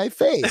puff on my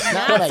face.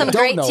 Not when I Some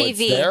don't great know TV.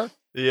 it's there.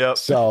 Yep.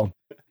 So,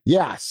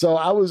 yeah. So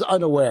I was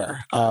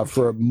unaware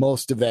for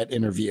most of that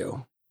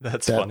interview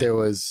That's that funny. there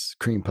was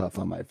cream puff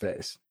on my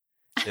face.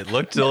 It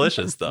looked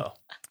delicious, though.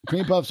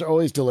 Cream puffs are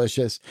always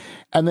delicious.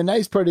 And the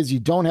nice part is you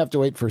don't have to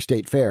wait for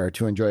State Fair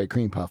to enjoy a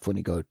cream puff when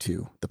you go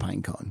to the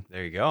Pine Cone.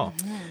 There you go.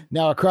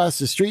 Now, across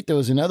the street, there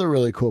was another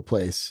really cool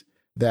place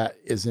that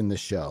is in the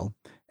show,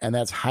 and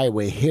that's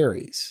Highway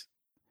Harry's,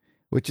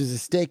 which is a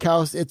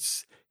steakhouse.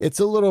 It's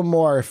a little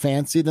more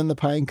fancy than the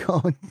Pine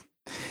Cone.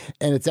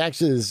 And it's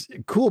actually this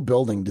cool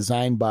building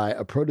designed by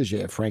a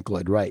protege of Frank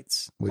Lloyd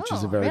Wright's, which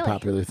is a very really?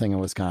 popular thing in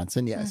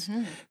Wisconsin. Yes.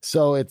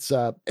 So it's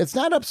not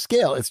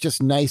upscale. It's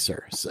just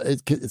nicer. So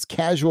it's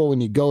casual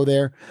when you go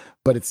there,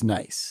 but it's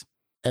nice.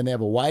 And they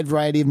have a wide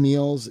variety of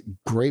meals,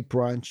 great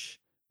brunch,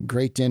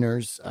 great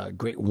dinners,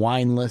 great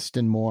wine list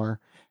and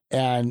more.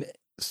 And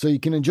so you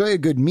can enjoy a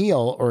good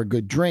meal or a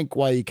good drink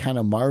while you kind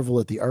of marvel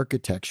at the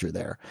architecture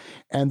there.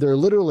 And they're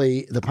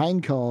literally, the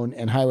Pine Cone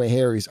and Highway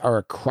Harry's are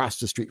across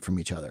the street from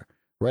each other,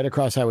 right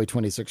across Highway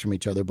 26 from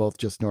each other, both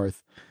just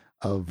north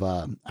of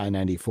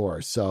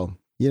I-94. So,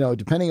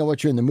 depending on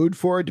what you're in the mood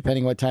for,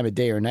 depending on what time of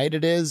day or night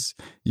it is,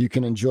 you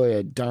can enjoy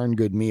a darn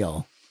good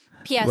meal.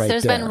 P.S. right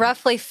There's there. been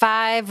roughly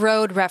 5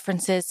 road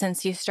references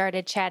since you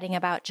started chatting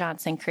about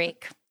Johnson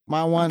Creek.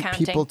 I want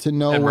counting. people to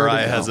know And where to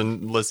Mariah go.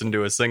 hasn't listened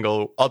to a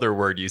single other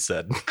word you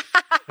said.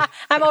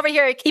 I'm over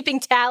here keeping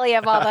tally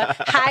of all the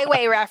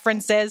highway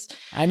references.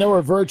 I know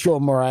we're virtual,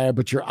 Mariah,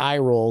 but your eye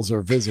rolls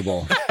are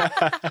visible.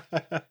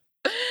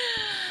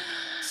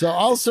 So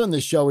also in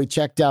the show, we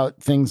checked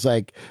out things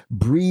like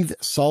Breathe,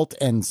 Salt,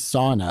 and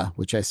Sauna,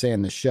 which I say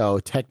in the show.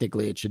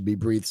 Technically, it should be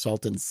Breathe,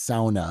 Salt, and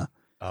Sauna.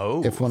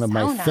 Oh, if one of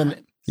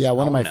sauna.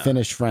 one of my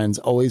Finnish friends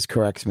always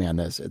corrects me on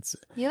this.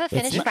 You have a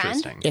Finnish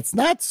friend? It's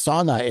not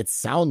sauna, it's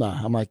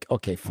sauna. I'm like,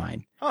 okay,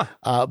 fine.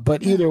 Huh.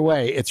 But either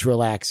way, it's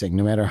relaxing,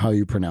 no matter how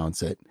you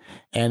pronounce it.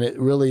 And it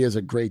really is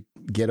a great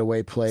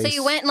getaway place. So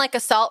you went in like a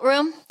salt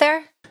room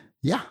there?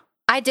 Yeah.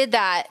 I did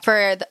that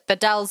for the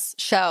Dells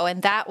show,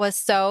 and that was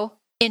so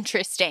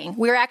interesting.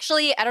 We were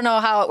actually, I don't know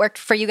how it worked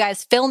for you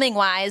guys filming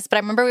wise, but I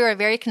remember we were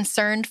very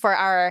concerned for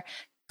our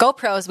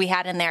GoPros we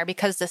had in there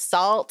because the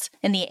salt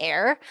in the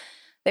air,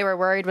 they were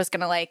worried was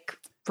going to like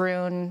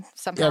ruin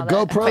somehow. Yeah,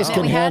 GoPros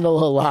can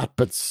handle a lot,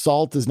 but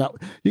salt is not.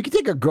 You can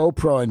take a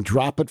GoPro and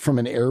drop it from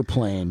an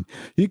airplane.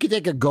 You can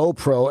take a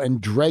GoPro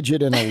and dredge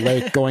it in a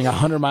lake going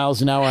 100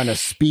 miles an hour on a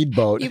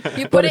speedboat. You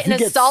put it in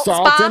a salt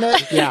spa. In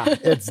it, yeah,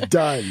 it's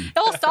done.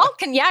 Well, salt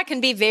can be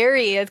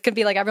it can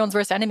be like everyone's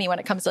worst enemy when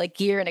it comes to like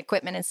gear and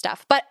equipment and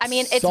stuff. But I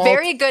mean, it's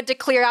very good to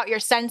clear out your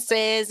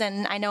senses.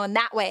 And I know in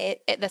that way,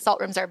 the salt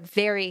rooms are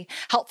very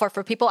helpful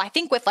for people, I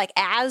think, with like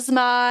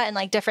asthma and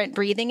like different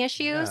breathing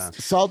issues. Yeah.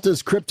 Salt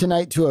is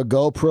kryptonite to a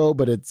GoPro,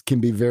 but it can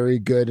be very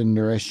good and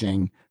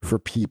nourishing for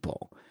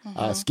people.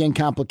 Skin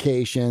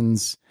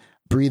complications,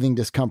 breathing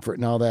discomfort,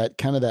 and all that,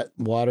 kind of that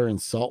water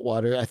and salt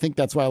water. I think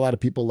that's why a lot of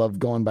people love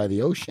going by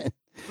the ocean.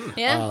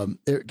 Yeah.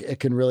 It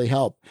can really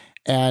help.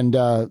 And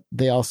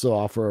they also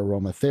offer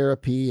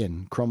aromatherapy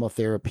and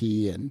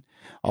chromotherapy and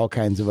all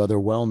kinds of other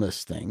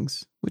wellness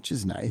things, which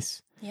is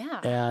nice.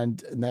 Yeah.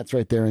 And that's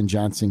right there in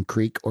Johnson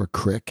Creek or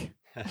Crick.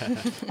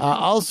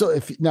 Also,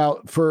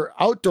 for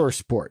outdoor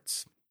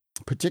sports,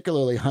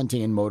 particularly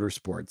hunting and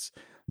motorsports,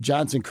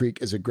 Johnson Creek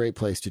is a great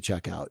place to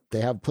check out. They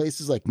have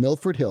places like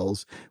Milford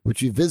Hills,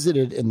 which we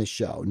visited in the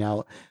show.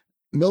 Now,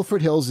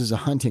 Milford Hills is a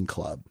hunting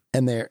club,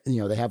 and they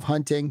have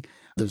hunting.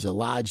 There's a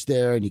lodge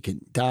there, and you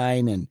can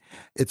dine, and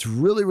it's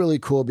really, really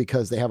cool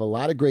because they have a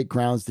lot of great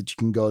grounds that you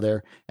can go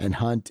there and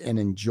hunt and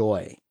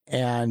enjoy.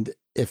 And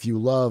if you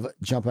love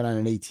jumping on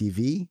an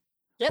ATV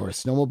or a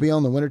snowmobile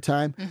in the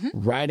wintertime,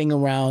 riding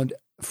around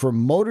for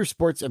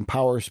motorsports and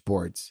power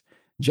sports,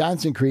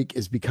 Johnson Creek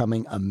is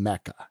becoming a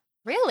mecca.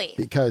 Really?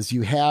 Because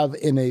you have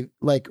in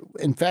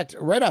fact,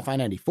 right off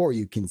I-94,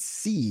 you can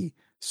see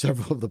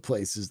several of the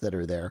places that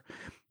are there.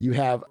 You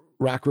have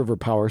Rock River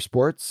Power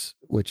Sports,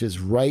 which is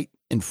right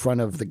in front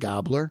of the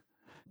Gobbler,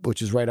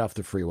 which is right off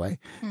the freeway.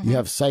 You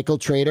have Cycle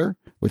Trader,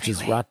 which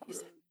is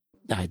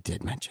I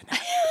did mention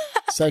that.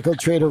 Cycle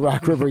Trader,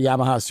 Rock River,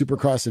 Yamaha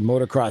Supercross and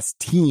Motocross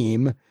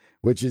Team,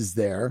 which is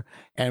there.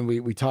 And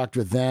we talked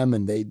with them,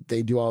 and they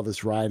do all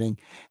this riding.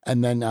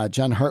 And then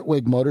John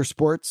Hartwig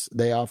Motorsports,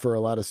 they offer a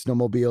lot of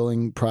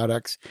snowmobiling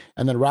products.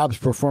 And then Rob's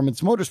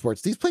Performance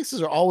Motorsports. These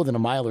places are all within a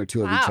mile or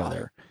two of each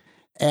other.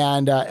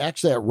 And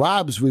actually at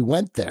Rob's, we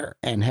went there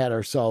and had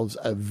ourselves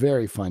a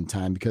very fun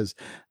time because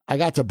I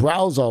got to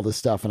browse all this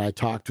stuff and I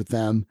talked with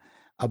them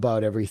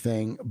about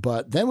everything.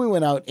 But then we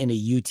went out in a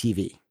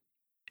UTV.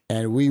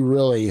 And we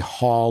really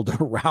hauled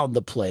around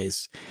the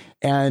place.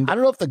 And I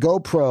don't know if the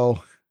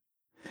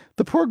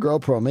poor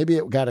GoPro, maybe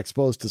it got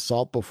exposed to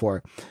salt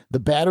before. The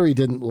battery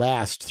didn't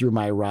last through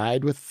my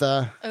ride with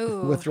Rob.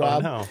 Oh,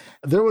 no.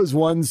 There was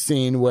one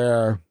scene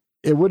where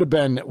it would have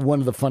been one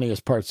of the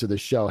funniest parts of the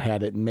show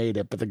had it made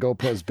it, but the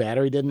GoPro's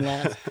battery didn't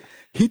last.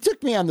 He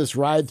took me on this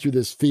ride through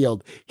this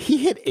field. He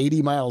hit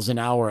 80 miles an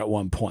hour at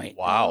one point.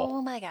 Wow.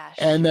 Oh my gosh.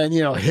 And then,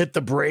 hit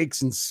the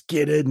brakes and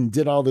skidded and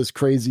did all this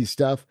crazy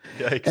stuff.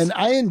 Yikes. And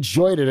I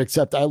enjoyed it,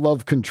 except I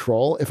love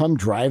control. If I'm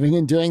driving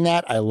and doing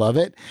that, I love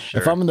it.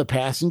 Sure. If I'm in the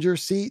passenger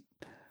seat,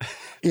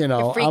 I'm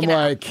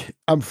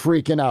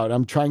freaking out.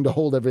 I'm trying to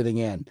hold everything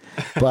in.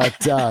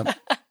 But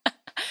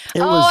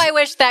I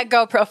wish that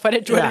GoPro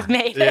footage would have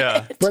made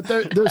it. But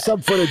there's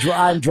some footage where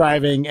I'm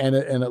driving and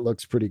it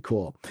looks pretty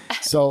cool.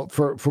 So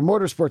for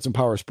motorsports and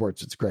power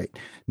sports, it's great.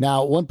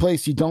 Now, one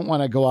place you don't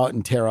want to go out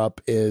and tear up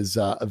is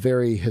a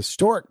very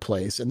historic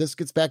place. And this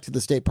gets back to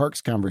the state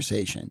parks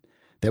conversation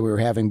that we were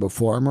having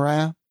before,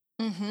 Mariah.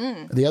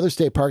 The other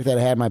state park that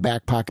I had in my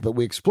back pocket, but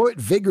we explore it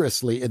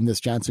vigorously in this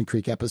Johnson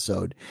Creek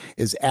episode,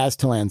 is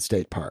Aztalan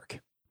State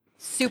Park.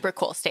 Super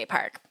cool state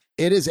park.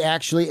 It is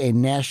actually a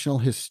National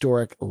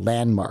Historic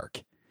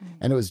Landmark,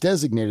 and it was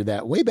designated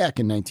that way back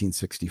in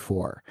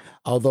 1964,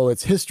 although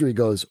its history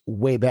goes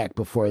way back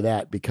before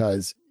that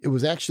because it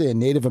was actually a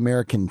Native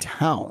American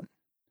town.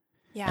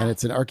 Yeah. And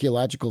it's an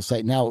archaeological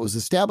site now. It was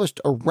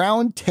established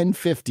around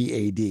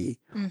 1050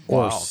 AD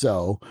or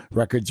so.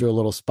 Records are a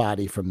little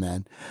spotty from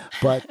then.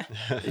 But,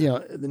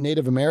 the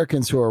Native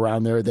Americans who were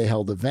around there, they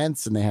held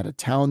events and they had a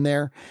town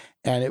there.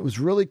 And it was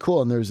really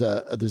cool. And there's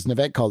an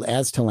event called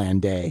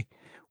Aztalan Day,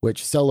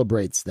 which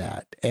celebrates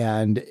that.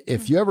 And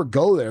if you ever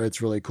go there,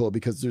 it's really cool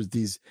because there's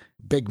these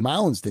big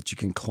mounds that you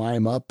can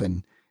climb up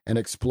and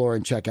explore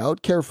and check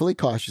out carefully,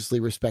 cautiously,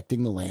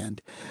 respecting the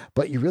land.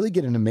 But you really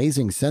get an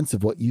amazing sense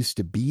of what used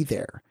to be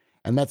there.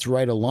 And that's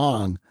right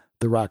along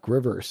the Rock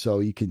River.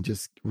 So you can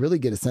just really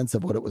get a sense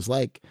of what it was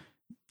like,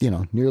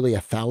 nearly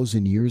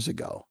 1,000 years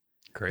ago.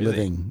 Crazy.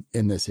 Living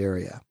in this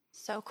area.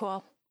 So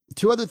cool.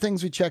 two other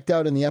things we checked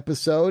out in the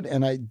episode,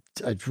 and I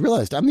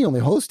realized I'm the only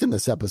host in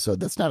this episode.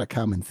 That's not a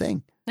common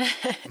thing,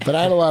 but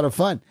I had a lot of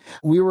fun.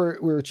 We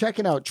were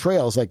checking out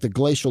trails like the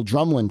Glacial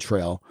Drumlin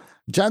Trail.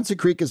 Johnson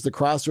Creek is the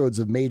crossroads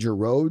of major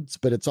roads,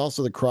 but it's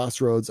also the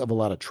crossroads of a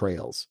lot of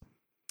trails.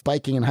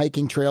 Biking and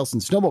hiking trails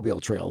and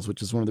snowmobile trails,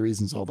 which is one of the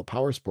reasons all the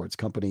power sports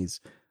companies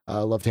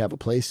love to have a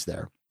place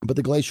there. But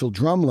the Glacial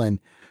Drumlin,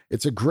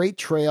 it's a great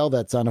trail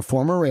that's on a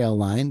former rail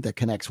line that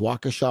connects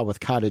Waukesha with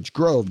Cottage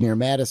Grove near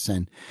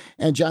Madison.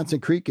 And Johnson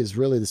Creek is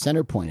really the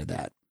center point of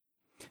that.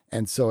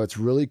 And so it's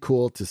really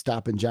cool to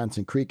stop in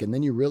Johnson Creek. And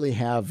then you really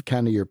have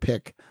kind of your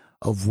pick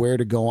of where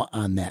to go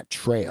on that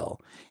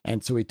trail.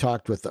 And so we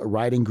talked with a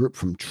riding group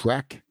from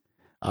Trek.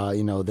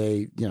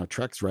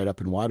 Trek's right up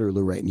in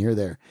Waterloo, right near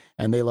there.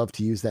 And they love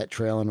to use that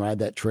trail and ride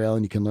that trail.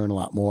 And you can learn a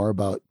lot more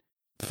about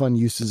fun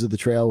uses of the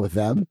trail with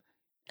them.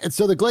 And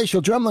so the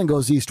Glacial Drumlin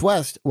goes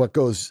east-west. What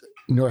goes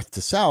north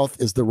to south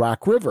is the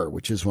Rock River,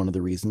 which is one of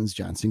the reasons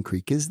Johnson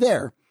Creek is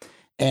there.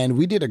 And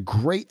we did a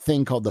great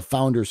thing called the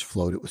Founders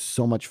Float. It was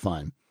so much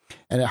fun.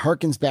 And it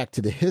harkens back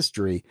to the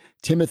history.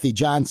 Timothy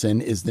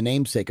Johnson is the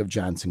namesake of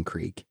Johnson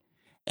Creek.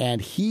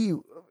 And he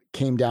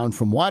came down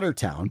from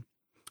Watertown,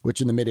 which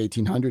in the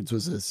mid-1800s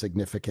was a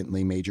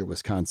significantly major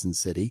Wisconsin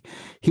city.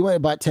 He went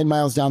about 10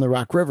 miles down the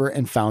Rock River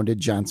and founded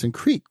Johnson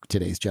Creek,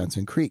 today's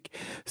Johnson Creek.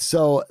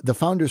 So the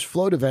Founders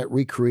Float event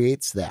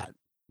recreates that.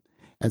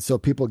 And so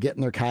people get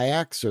in their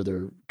kayaks or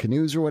their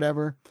canoes or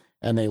whatever,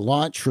 and they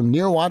launch from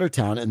near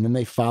Watertown, and then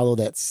they follow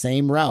that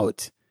same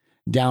route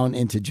down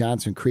into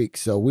Johnson Creek.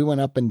 So we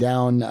went up and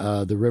down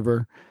the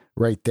river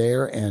right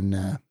there,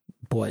 and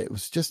boy, it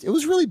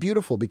was really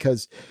beautiful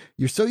because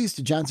you're so used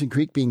to Johnson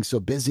Creek being so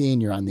busy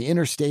and you're on the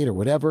interstate or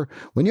whatever.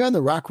 When you're on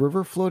the Rock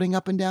River floating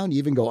up and down, you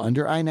even go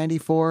under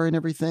I-94 and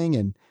everything.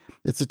 And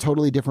it's a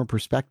totally different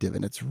perspective.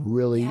 And it's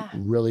really,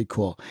 really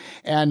cool.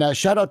 And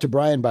shout out to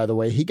Brian, by the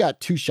way. He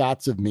got 2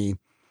 shots of me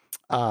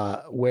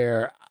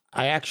where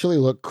I actually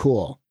look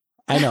cool.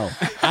 I know.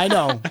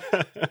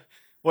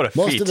 What a feat.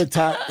 Most of the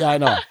time, I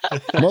know.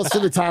 Most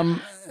of the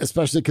time,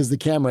 especially because the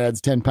camera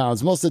adds 10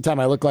 pounds, most of the time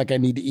I look like I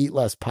need to eat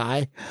less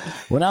pie.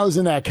 When I was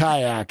in that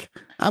kayak,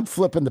 I'm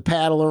flipping the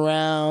paddle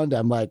around.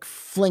 I'm like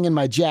flinging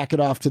my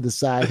jacket off to the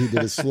side. He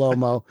did a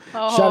slow-mo.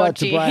 Shout out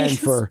to Brian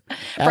for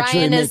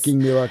actually making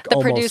me look the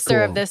almost producer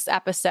cool. of this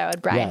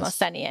episode, Brian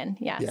Mosenian.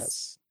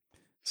 Yes.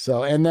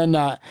 So, and then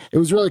it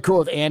was really cool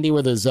with Andy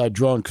with his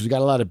drone because we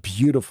got a lot of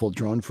beautiful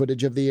drone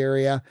footage of the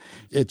area.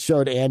 It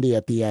showed Andy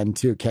at the end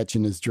too,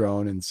 catching his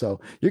drone. And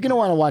so you're going to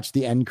want to watch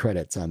the end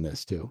credits on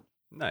this too.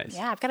 Nice.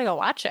 Yeah, I've got to go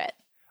watch it.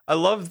 I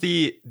love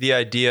the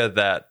idea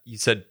that you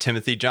said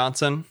Timothy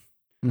Johnson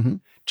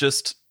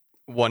just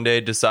one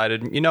day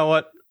decided, you know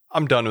what?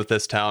 I'm done with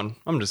this town.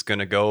 I'm just going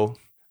to go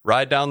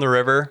ride down the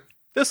river.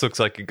 This looks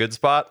like a good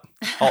spot.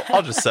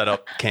 I'll just set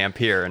up camp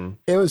here. And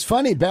it was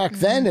funny back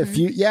then.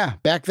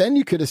 Back then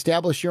you could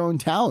establish your own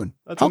town.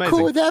 That's How amazing.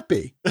 cool would that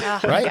be? Oh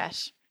right? my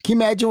gosh. Can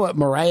you imagine what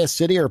Mariah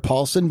City or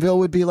Paulsonville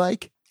would be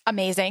like?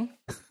 Amazing.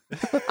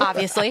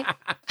 Obviously.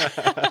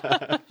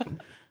 I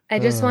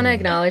just want to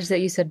acknowledge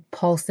that you said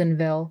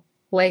Paulsonville.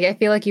 Like, I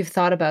feel like you've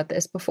thought about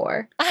this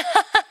before.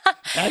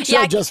 Actually,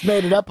 I just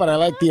made it up, but I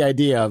like the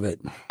idea of it.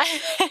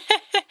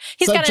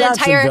 He's it's got like an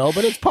Johnsonville,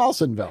 but it's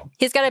Paulsonville.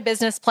 He's got a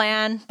business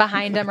plan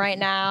behind him right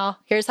now.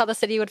 Here's how the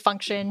city would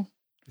function.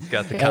 He's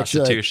got the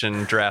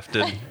Constitution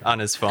drafted on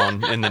his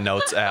phone in the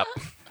Notes app.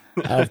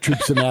 I have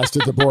troops amassed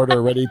at the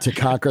border ready to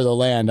conquer the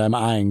land. I'm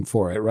eyeing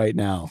for it right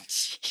now.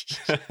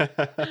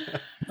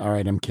 All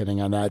right, I'm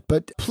kidding on that.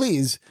 But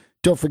please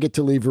don't forget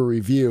to leave a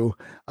review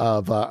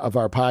of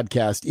our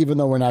podcast, even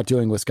though we're not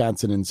doing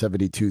Wisconsin in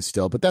 72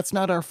 still. But that's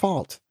not our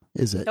fault,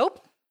 is it? Nope.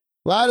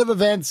 A lot of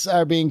events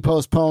are being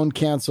postponed,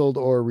 canceled,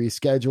 or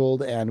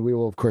rescheduled, and we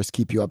will, of course,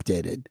 keep you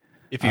updated.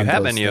 If you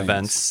have any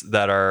events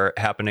that are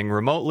happening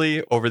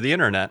remotely over the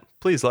internet,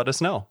 please let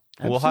us know.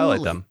 We'll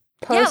highlight them.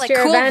 Post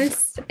your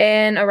events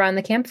in Around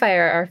the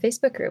Campfire, our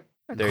Facebook group.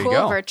 There you cool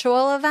go.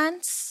 Virtual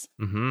events.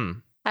 Mm-hmm.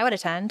 I would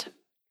attend.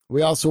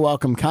 We also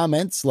welcome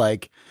comments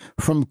like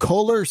from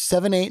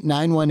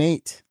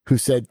Kohler78918, who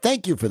said,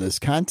 "Thank you for this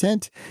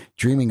content.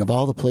 Dreaming of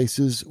all the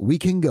places we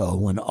can go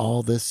when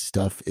all this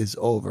stuff is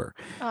over."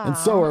 Aww. And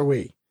so are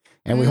we.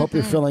 And we hope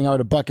you're filling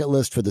out a bucket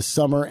list for the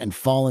summer and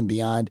fall and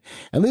beyond.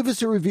 And leave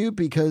us a review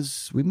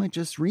because we might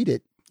just read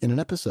it in an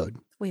episode.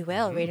 We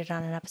will read it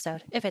on an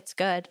episode if it's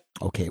good.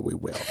 Okay, we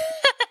will.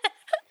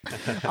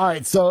 All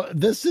right, so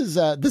this is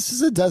a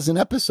dozen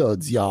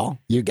episodes, y'all.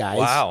 You guys.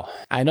 Wow.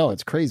 I know,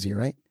 it's crazy,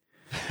 right?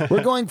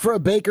 We're going for a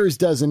baker's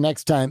dozen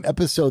next time,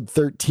 episode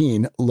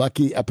 13,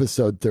 lucky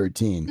episode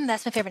 13.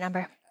 That's my favorite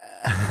number.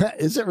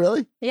 Is it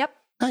really? Yep.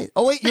 Nice.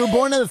 Oh, wait, you were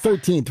born on the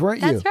 13th,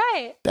 weren't you? That's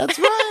right. That's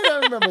right.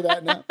 I remember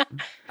that now.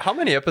 How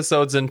many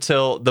episodes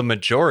until the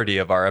majority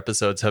of our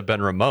episodes have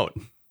been remote?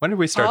 When did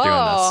we start doing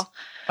this?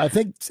 I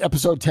think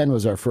episode 10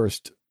 was our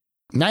first.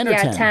 9 or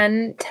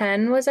 10?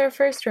 10 was our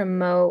first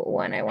remote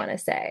one, I want to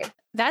say.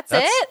 That's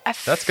it?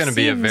 That's going to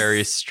be a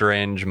very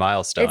strange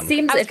milestone.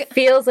 It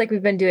feels like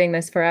we've been doing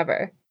this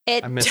forever.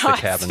 It I miss does the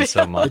cabin feel-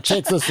 so It much.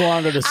 takes us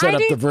longer to set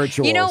up the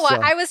virtual. You know what?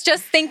 so- I was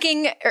just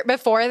thinking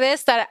before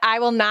this that I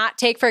will not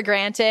take for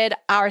granted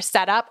our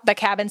setup, the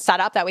cabin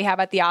setup that we have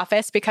at the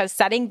office, because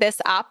setting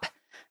this up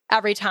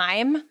every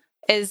time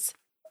is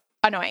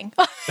annoying.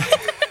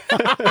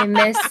 I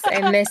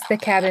miss the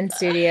cabin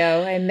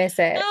studio. I miss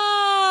it.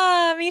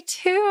 Me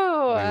too.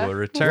 We will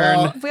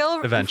return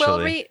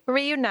eventually. We'll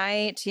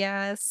reunite,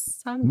 yes,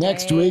 someday.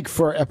 Next week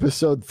for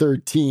episode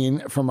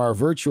 13 from our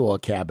virtual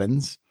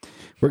cabins,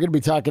 we're going to be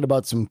talking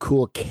about some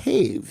cool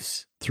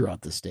caves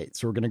throughout the state.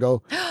 So we're going to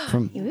go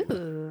from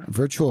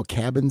virtual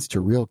cabins to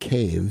real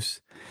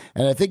caves.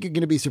 And I think you're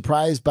going to be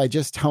surprised by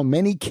just how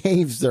many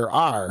caves there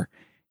are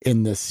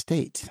in this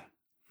state.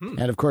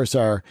 And of course,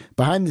 our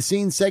behind the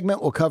scenes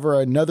segment will cover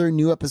another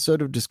new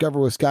episode of Discover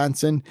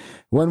Wisconsin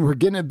when we're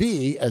going to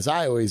be, as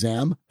I always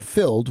am,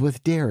 filled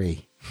with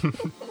dairy.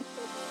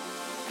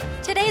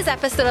 Today's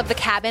episode of The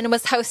Cabin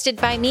was hosted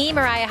by me,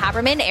 Mariah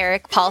Haberman,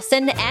 Eric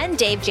Paulson, and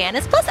Dave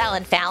Janis, plus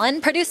Ellen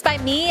Fallon. Produced by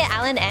me,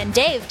 Ellen, and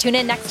Dave. Tune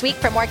in next week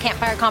for more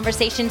campfire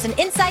conversations and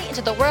insight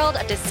into the world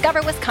of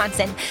Discover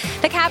Wisconsin.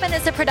 The Cabin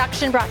is a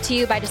production brought to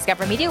you by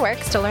Discover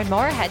MediaWorks. To learn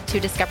more, head to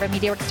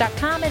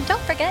discovermediaworks.com, and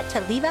don't forget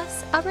to leave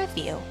us a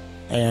review.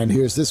 And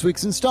here's this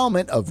week's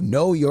installment of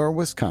Know Your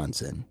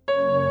Wisconsin.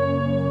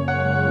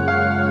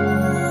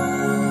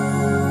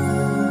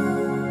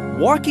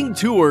 Walking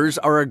tours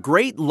are a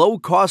great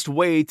low-cost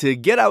way to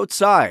get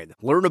outside,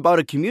 learn about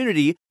a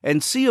community,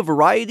 and see a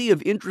variety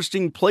of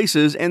interesting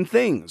places and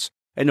things.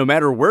 And no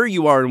matter where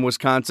you are in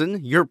Wisconsin,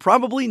 you're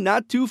probably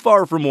not too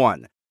far from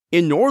one.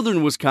 In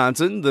northern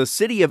Wisconsin, the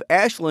city of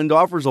Ashland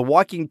offers a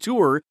walking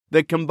tour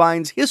that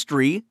combines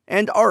history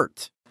and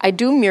art. I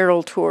do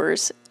mural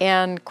tours,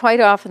 and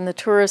quite often the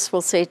tourists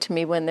will say to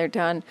me when they're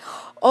done,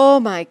 "Oh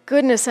my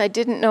goodness, I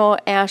didn't know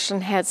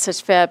Ashland had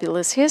such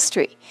fabulous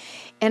history."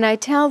 And I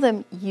tell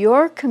them,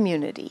 your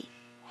community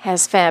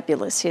has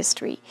fabulous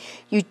history.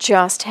 You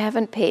just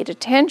haven't paid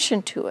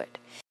attention to it.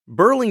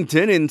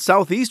 Burlington in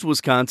southeast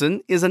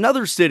Wisconsin is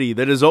another city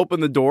that has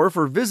opened the door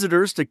for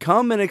visitors to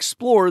come and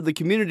explore the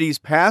community's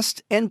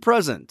past and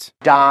present.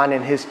 Don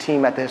and his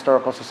team at the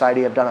Historical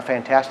Society have done a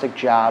fantastic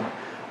job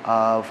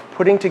of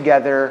putting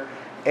together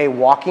a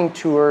walking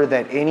tour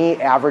that any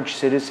average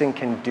citizen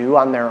can do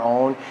on their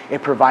own.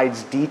 It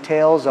provides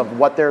details of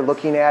what they're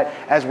looking at,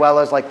 as well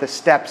as like the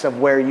steps of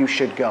where you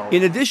should go.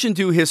 In addition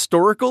to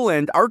historical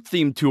and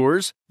art-themed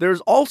tours,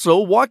 there's also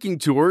walking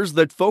tours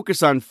that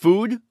focus on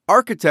food,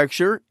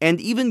 architecture,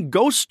 and even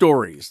ghost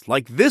stories,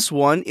 like this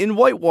one in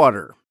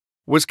Whitewater.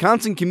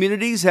 Wisconsin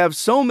communities have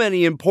so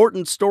many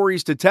important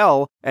stories to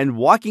tell, and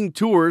walking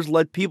tours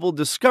let people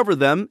discover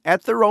them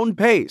at their own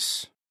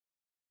pace.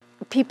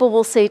 People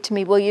will say to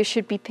me, well, you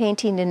should be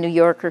painting in New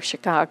York or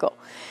Chicago.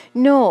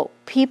 No,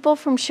 people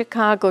from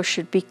Chicago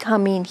should be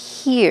coming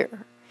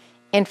here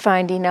and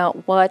finding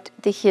out what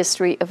the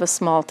history of a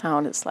small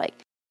town is like.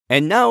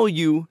 And now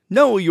you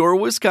know your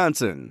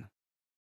Wisconsin.